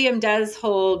museum does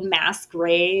hold mass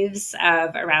graves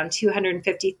of around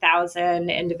 250,000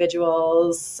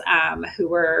 individuals who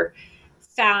were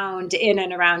found in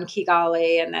and around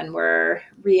Kigali and then were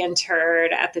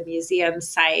reinterred at the museum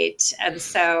site. And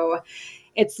so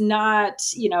it's not,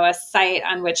 a site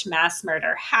on which mass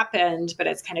murder happened, but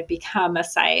it's kind of become a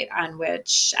site on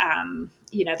which,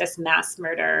 this mass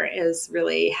murder is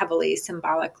really heavily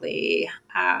symbolically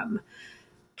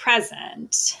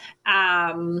present.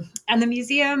 And the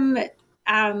museum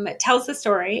tells the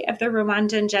story of the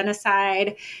Rwandan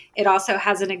genocide. It also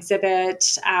has an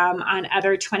exhibit on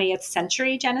other 20th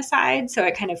century genocide. So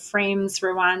it kind of frames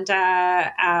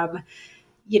Rwanda,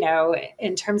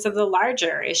 in terms of the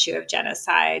larger issue of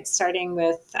genocide, starting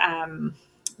with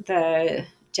the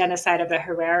genocide of the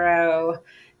Herero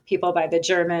people by the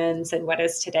Germans in what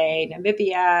is today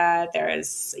Namibia.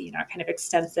 There's, kind of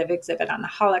extensive exhibit on the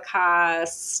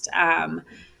Holocaust.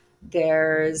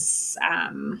 There's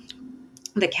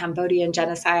the Cambodian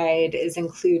genocide is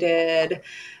included.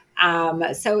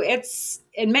 So it's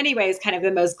in many ways kind of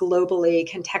the most globally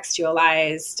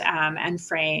contextualized and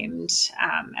framed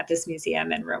at this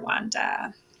museum in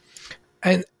Rwanda.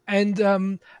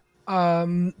 And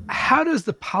how does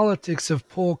the politics of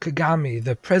Paul Kagame,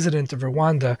 the president of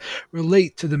Rwanda,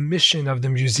 relate to the mission of the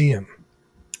museum?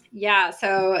 Yeah,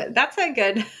 so that's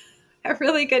a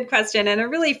really good question and a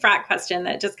really fraught question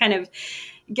that just kind of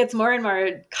gets more and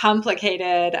more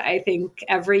complicated, I think,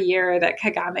 every year that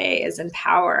Kagame is in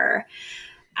power.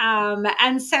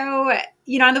 And so,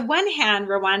 on the one hand,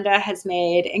 Rwanda has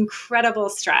made incredible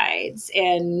strides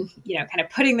in, kind of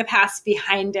putting the past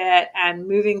behind it and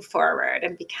moving forward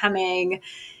and becoming,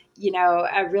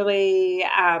 a really,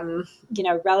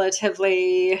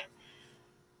 relatively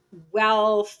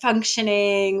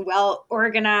well-functioning,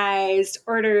 well-organized,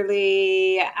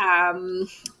 orderly,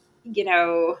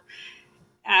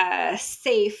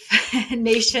 safe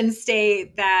nation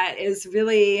state that is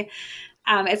really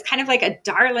it's kind of like a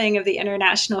darling of the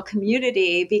international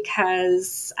community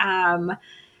because Paul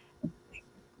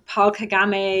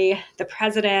Kagame, the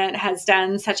president, has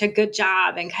done such a good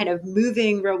job in kind of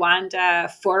moving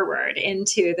Rwanda forward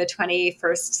into the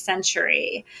 21st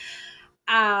century.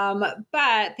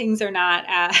 But things are not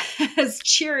as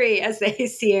cheery as they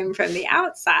seem from the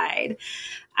outside.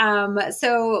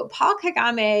 So Paul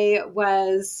Kagame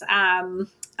was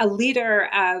a leader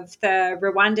of the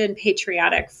Rwandan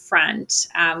Patriotic Front,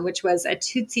 which was a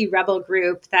Tutsi rebel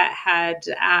group that had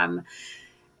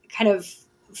kind of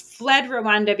fled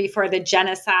Rwanda before the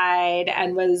genocide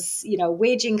and was,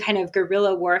 waging kind of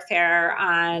guerrilla warfare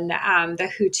on the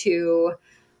Hutu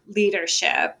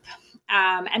leadership.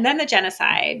 And then the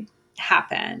genocide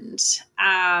happened,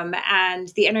 and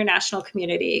the international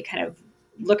community kind of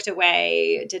looked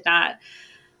away, did not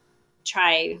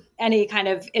try any kind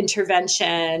of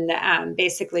intervention,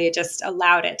 basically just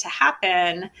allowed it to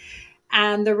happen.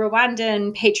 And the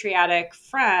Rwandan Patriotic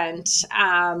Front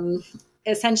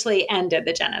essentially ended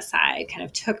the genocide, kind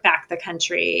of took back the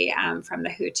country from the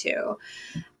Hutu.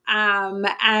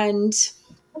 And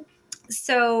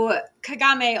so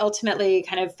Kagame ultimately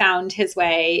kind of found his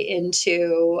way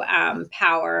into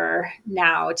power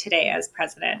now today as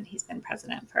president. He's been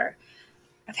president for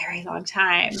a very long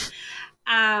time.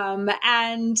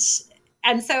 And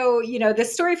And so, the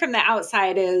story from the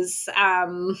outside is,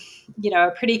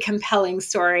 a pretty compelling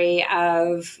story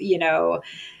of,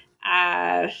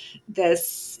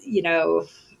 this,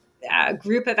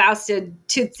 group of ousted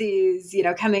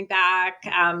Tutsis, coming back,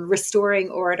 restoring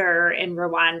order in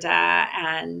Rwanda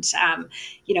and,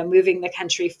 moving the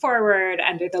country forward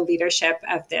under the leadership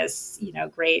of this,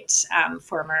 great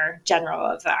former general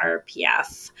of the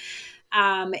RPF.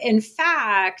 In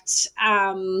fact,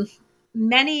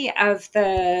 many of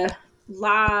the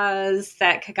laws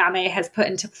that Kagame has put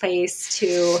into place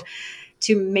to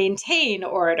maintain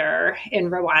order in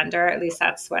Rwanda, or at least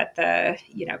that's what the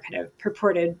kind of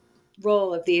purported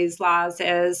role of these laws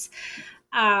is,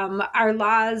 are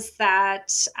laws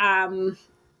that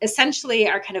essentially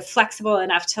are kind of flexible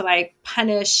enough to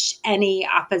punish any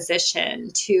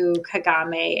opposition to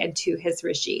Kagame and to his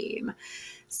regime.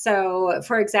 So,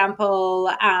 for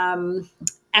example,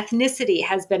 ethnicity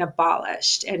has been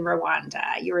abolished in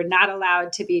Rwanda. You are not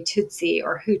allowed to be Tutsi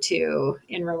or Hutu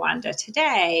in Rwanda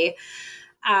today.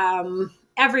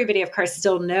 Everybody, of course,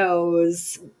 still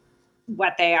knows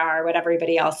what they are, what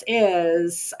everybody else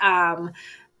is.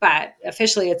 But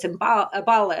officially it's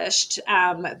abolished.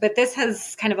 But this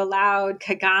has kind of allowed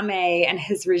Kagame and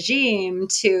his regime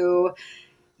to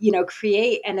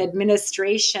create an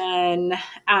administration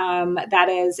that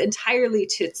is entirely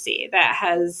Tutsi, that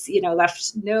has,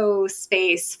 left no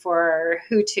space for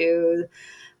Hutu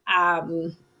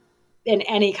in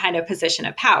any kind of position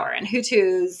of power. And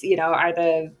Hutus, are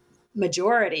the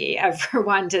majority of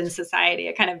Rwandan society,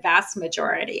 a kind of vast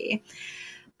majority.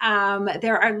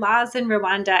 There are laws in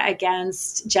Rwanda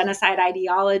against genocide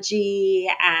ideology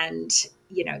and,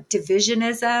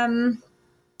 divisionism,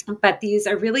 but these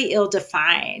are really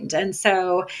ill-defined. And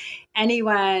so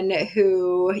anyone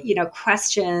who,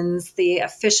 questions the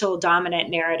official dominant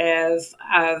narrative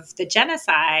of the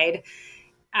genocide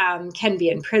can be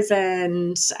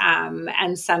imprisoned,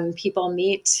 and some people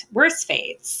meet worse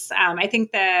fates. I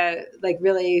think the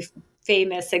really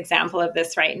famous example of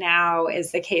this right now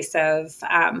is the case of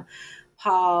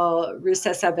Paul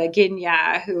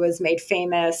Rusesabagina, who was made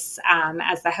famous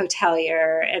as the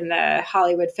hotelier in the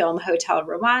Hollywood film Hotel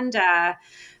Rwanda,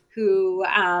 who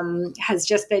has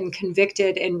just been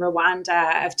convicted in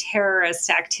Rwanda of terrorist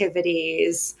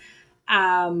activities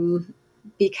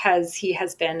because he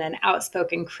has been an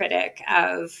outspoken critic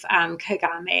of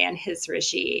Kagame and his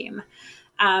regime.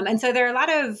 And so there are a lot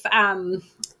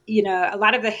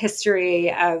of the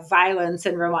history of violence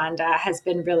in Rwanda has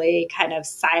been really kind of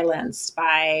silenced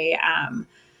by,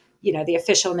 the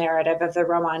official narrative of the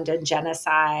Rwandan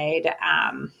genocide,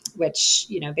 which,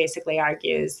 basically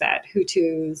argues that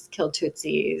Hutus killed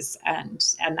Tutsis and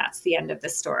that's the end of the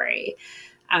story.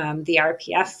 The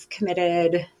RPF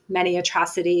committed many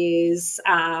atrocities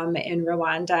in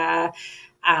Rwanda,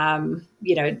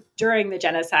 during the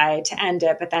genocide to end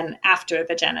it, but then after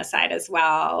the genocide as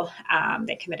well.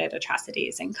 They committed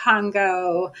atrocities in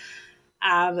Congo.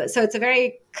 So it's a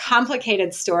very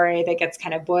complicated story that gets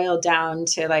kind of boiled down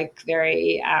to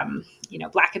very,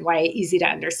 black and white, easy to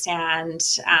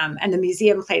understand. And the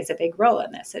museum plays a big role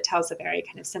in this. It tells a very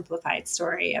kind of simplified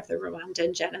story of the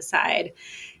Rwandan genocide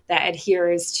that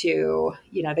adheres to,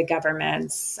 the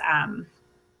government's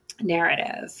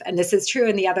narrative. And this is true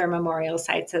in the other memorial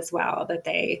sites as well, that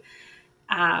they,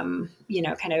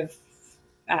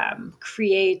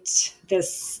 create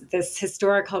this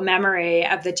historical memory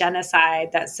of the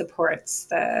genocide that supports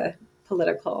the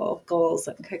political goals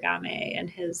of Kagame and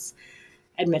his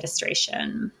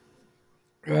administration.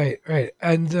 Right.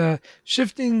 And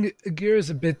shifting gears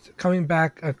a bit, coming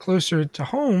back closer to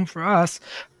home for us,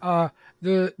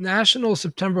 the National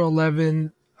September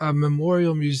 11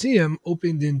 Memorial Museum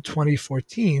opened in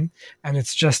 2014, and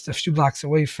it's just a few blocks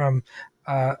away from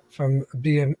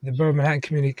the Borough Manhattan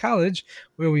Community College,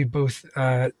 where we both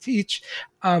teach.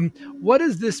 What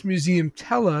does this museum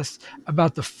tell us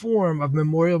about the form of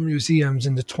memorial museums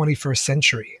in the 21st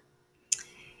century?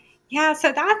 Yeah,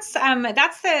 so that's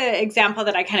the example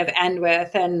that I kind of end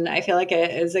with, and I feel like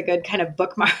it is a good kind of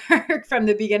bookmark from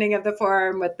the beginning of the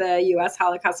forum with the U.S.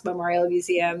 Holocaust Memorial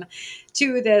Museum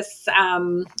to this,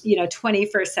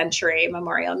 21st century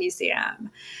Memorial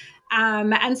Museum.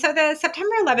 And so the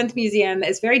September 11th Museum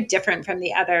is very different from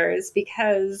the others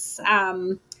because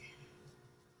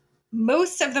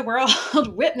most of the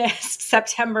world witnessed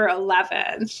September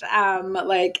 11th,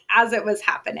 as it was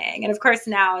happening. And of course,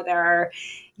 now there are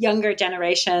younger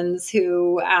generations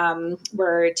who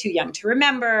were too young to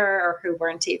remember or who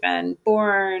weren't even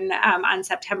born on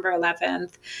September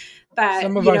 11th. But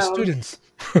some of our students.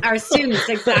 Our students,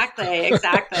 exactly.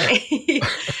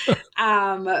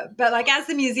 But like as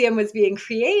the museum was being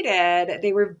created,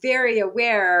 they were very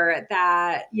aware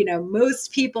that,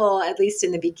 most people, at least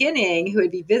in the beginning, who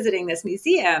would be visiting this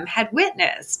museum had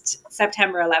witnessed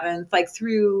September 11th, like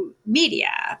through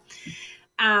media.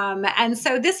 And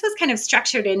so this was kind of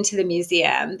structured into the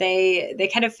museum. They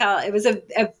kind of felt it was a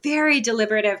very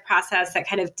deliberative process that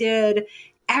kind of did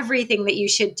everything that you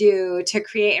should do to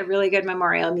create a really good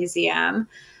memorial museum.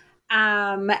 So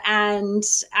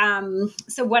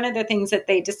one of the things that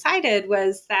they decided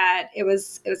was that it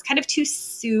was kind of too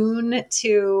soon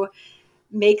to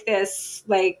make this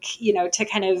to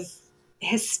kind of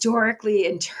historically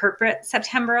interpret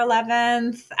September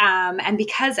 11th. And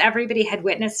because everybody had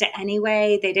witnessed it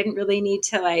anyway, they didn't really need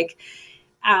to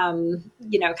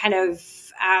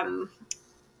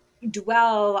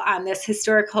dwell on this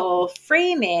historical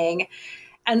framing.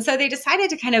 And so they decided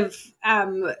to kind of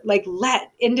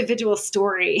let individual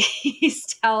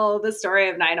stories tell the story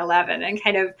of 9/11 and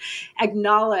kind of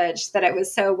acknowledge that it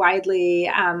was so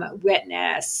widely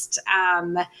witnessed,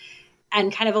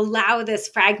 and kind of allow this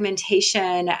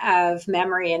fragmentation of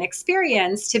memory and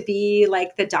experience to be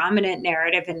like the dominant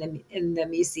narrative in the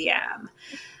museum.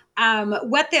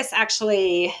 What this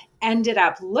actually ended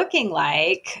up looking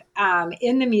like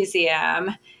in the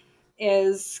museum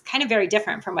is kind of very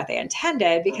different from what they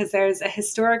intended, because there's a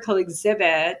historical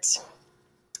exhibit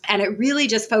and it really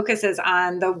just focuses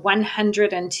on the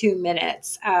 102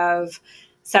 minutes of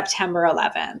September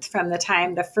 11th, from the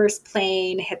time the first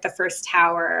plane hit the first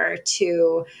tower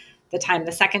to the time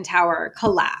the second tower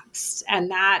collapsed.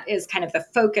 And that is kind of the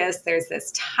focus. There's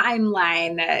this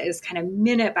timeline that is kind of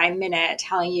minute by minute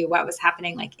telling you what was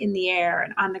happening like in the air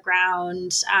and on the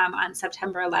ground on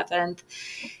September 11th.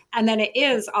 And then it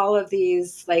is all of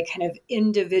these like kind of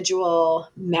individual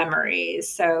memories.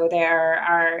 So there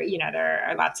are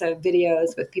lots of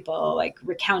videos with people like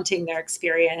recounting their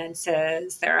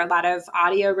experiences. There are a lot of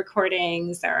audio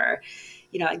recordings. There are,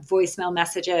 like voicemail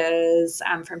messages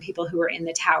from people who were in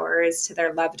the towers to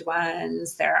their loved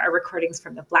ones. There are recordings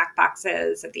from the black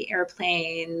boxes of the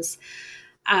airplanes.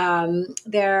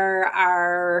 There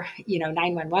are,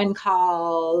 911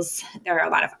 calls. There are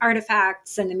a lot of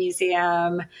artifacts in the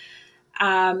museum.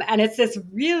 And it's this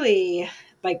really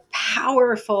like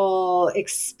powerful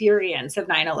experience of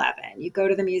 9/11. You go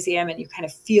to the museum and you kind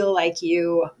of feel like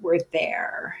you were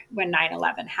there when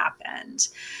 9/11 happened.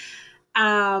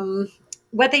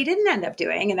 What they didn't end up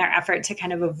doing in their effort to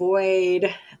kind of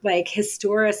avoid like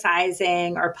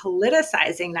historicizing or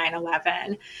politicizing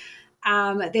 9/11,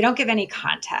 they don't give any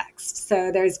context.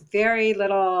 So there's very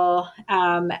little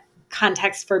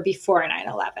context for before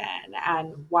 9/11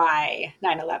 and why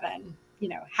 9/11,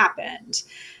 happened.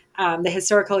 The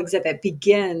historical exhibit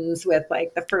begins with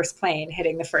like the first plane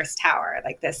hitting the first tower,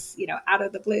 like this, out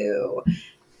of the blue,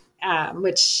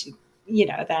 which,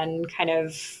 then kind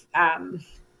of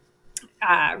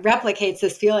replicates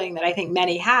this feeling that I think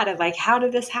many had of like, how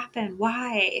did this happen?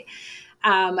 Why?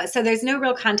 So there's no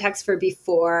real context for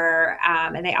before,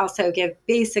 and they also give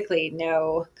basically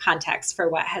no context for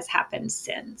what has happened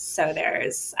since. So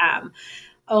there's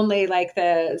only like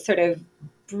the sort of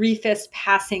briefest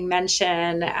passing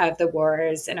mention of the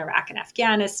wars in Iraq and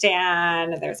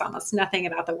Afghanistan. There's almost nothing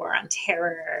about the war on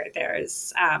terror.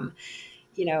 There's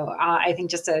I think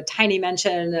just a tiny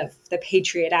mention of the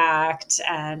Patriot Act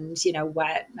and,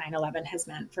 what 9/11 has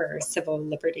meant for civil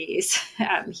liberties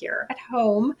here at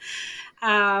home.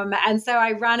 And so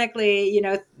ironically,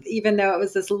 even though it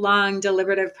was this long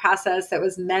deliberative process that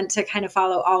was meant to kind of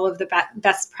follow all of the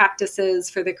best practices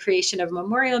for the creation of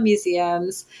memorial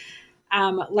museums,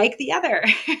 like the other.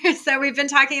 So we've been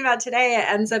talking about today, it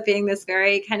ends up being this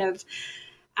very kind of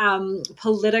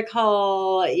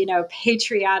political,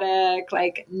 patriotic,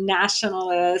 like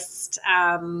nationalist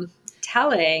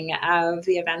telling of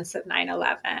the events of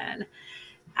 9/11.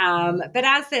 But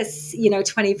as this,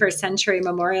 21st century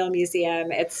memorial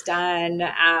museum, it's done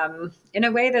in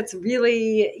a way that's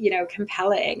really,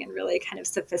 compelling and really kind of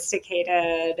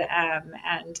sophisticated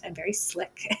and very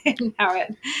slick in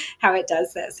how it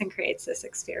does this and creates this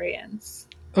experience.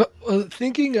 Well,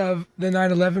 thinking of the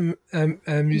 9/11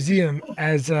 museum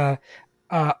as a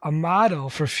model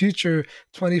for future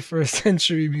 21st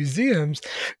century museums,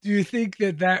 do you think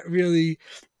that really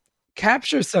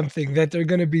captures something, that they're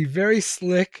going to be very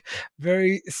slick,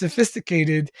 very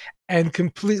sophisticated, and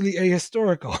completely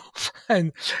ahistorical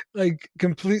and like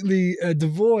completely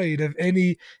devoid of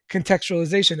any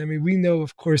contextualization? I mean, we know,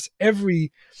 of course,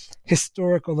 every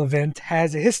historical event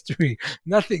has a history.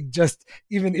 Nothing just,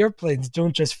 even airplanes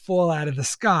don't just fall out of the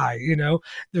sky.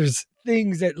 There's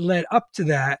things that led up to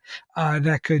that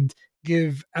that could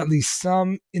give at least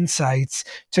some insights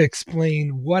to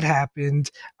explain what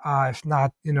happened, if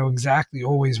not, exactly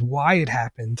always why it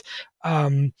happened.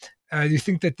 Do you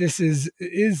think that this is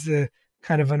the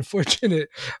kind of unfortunate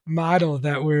model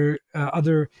that we're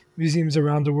other museums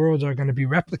around the world are going to be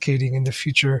replicating in the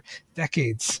future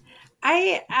decades?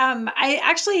 I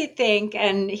actually think,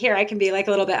 and here I can be like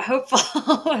a little bit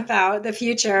hopeful about the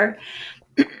future.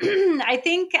 I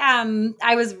think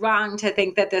I was wrong to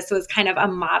think that this was kind of a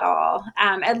model,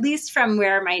 at least from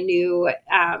where my new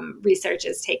research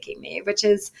is taking me, which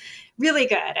is really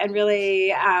good. And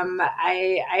really,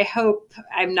 I hope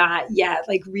I'm not yet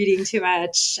like reading too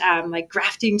much, like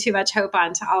grafting too much hope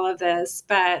onto all of this.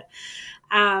 But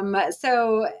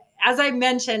so as I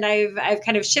mentioned, I've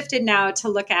kind of shifted now to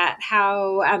look at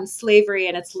how slavery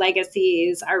and its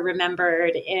legacies are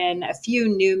remembered in a few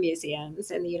new museums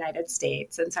in the United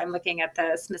States. And so I'm looking at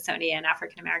the Smithsonian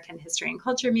African American History and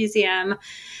Culture Museum,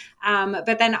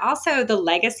 but then also the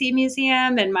Legacy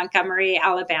Museum in Montgomery,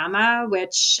 Alabama,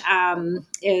 which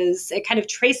it kind of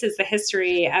traces the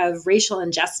history of racial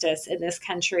injustice in this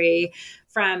country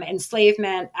from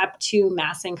enslavement up to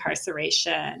mass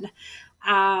incarceration.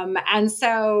 And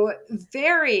so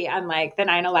very unlike the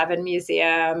 9/11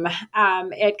 Museum,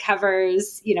 it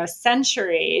covers,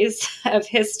 centuries of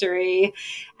history.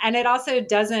 And it also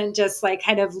doesn't just like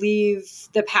kind of leave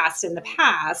the past in the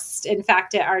past. In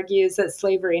fact, it argues that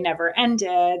slavery never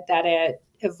ended, that it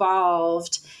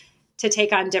evolved to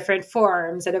take on different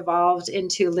forms. It evolved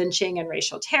into lynching and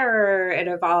racial terror. It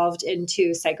evolved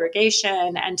into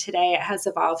segregation. And today it has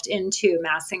evolved into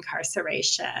mass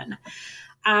incarceration.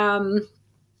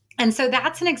 And so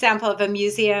that's an example of a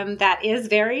museum that is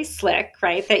very slick,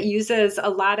 right? That uses a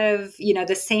lot of,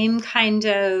 the same kind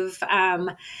of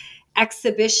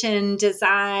exhibition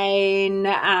design,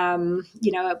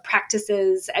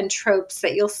 practices and tropes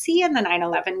that you'll see in the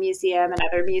 9/11 Museum and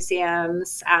other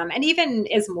museums, and even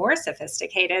is more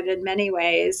sophisticated in many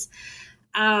ways.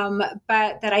 But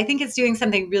that I think is doing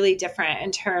something really different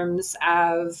in terms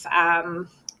of,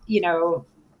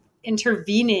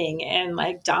 intervening in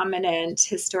like dominant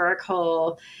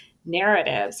historical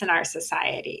narratives in our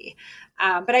society.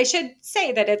 But I should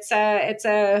say that it's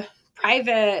a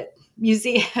private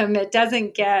museum. It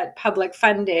doesn't get public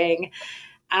funding,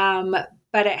 but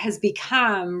it has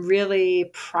become really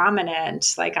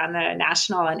prominent, like on the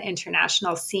national and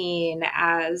international scene,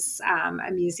 as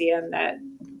a museum that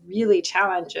really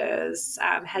challenges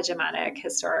hegemonic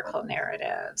historical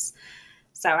narratives.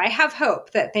 So I have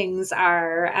hope that things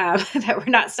are, that we're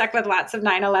not stuck with lots of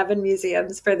 9/11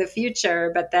 museums for the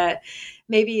future, but that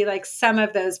maybe like some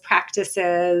of those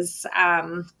practices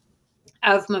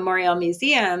of memorial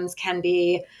museums can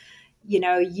be,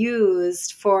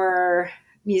 used for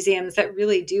museums that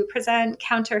really do present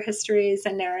counter histories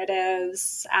and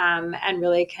narratives, and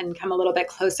really can come a little bit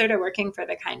closer to working for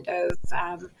the kind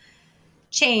of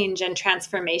change and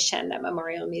transformation that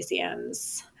memorial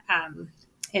museums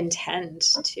intend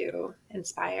to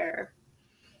inspire.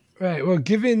 Right. Well,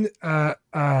 given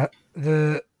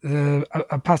the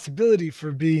a possibility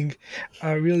for being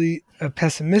really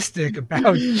pessimistic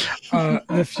about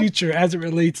the future as it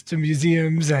relates to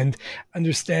museums and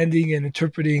understanding and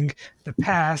interpreting the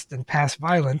past and past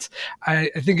violence,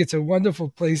 I think it's a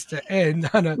wonderful place to end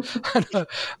on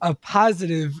a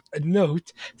positive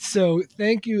note. So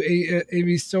thank you,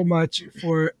 Amy, so much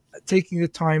for taking the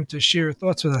time to share your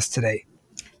thoughts with us today.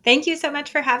 Thank you so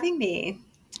much for having me.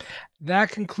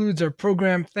 That concludes our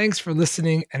program. Thanks for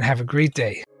listening and have a great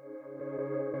day.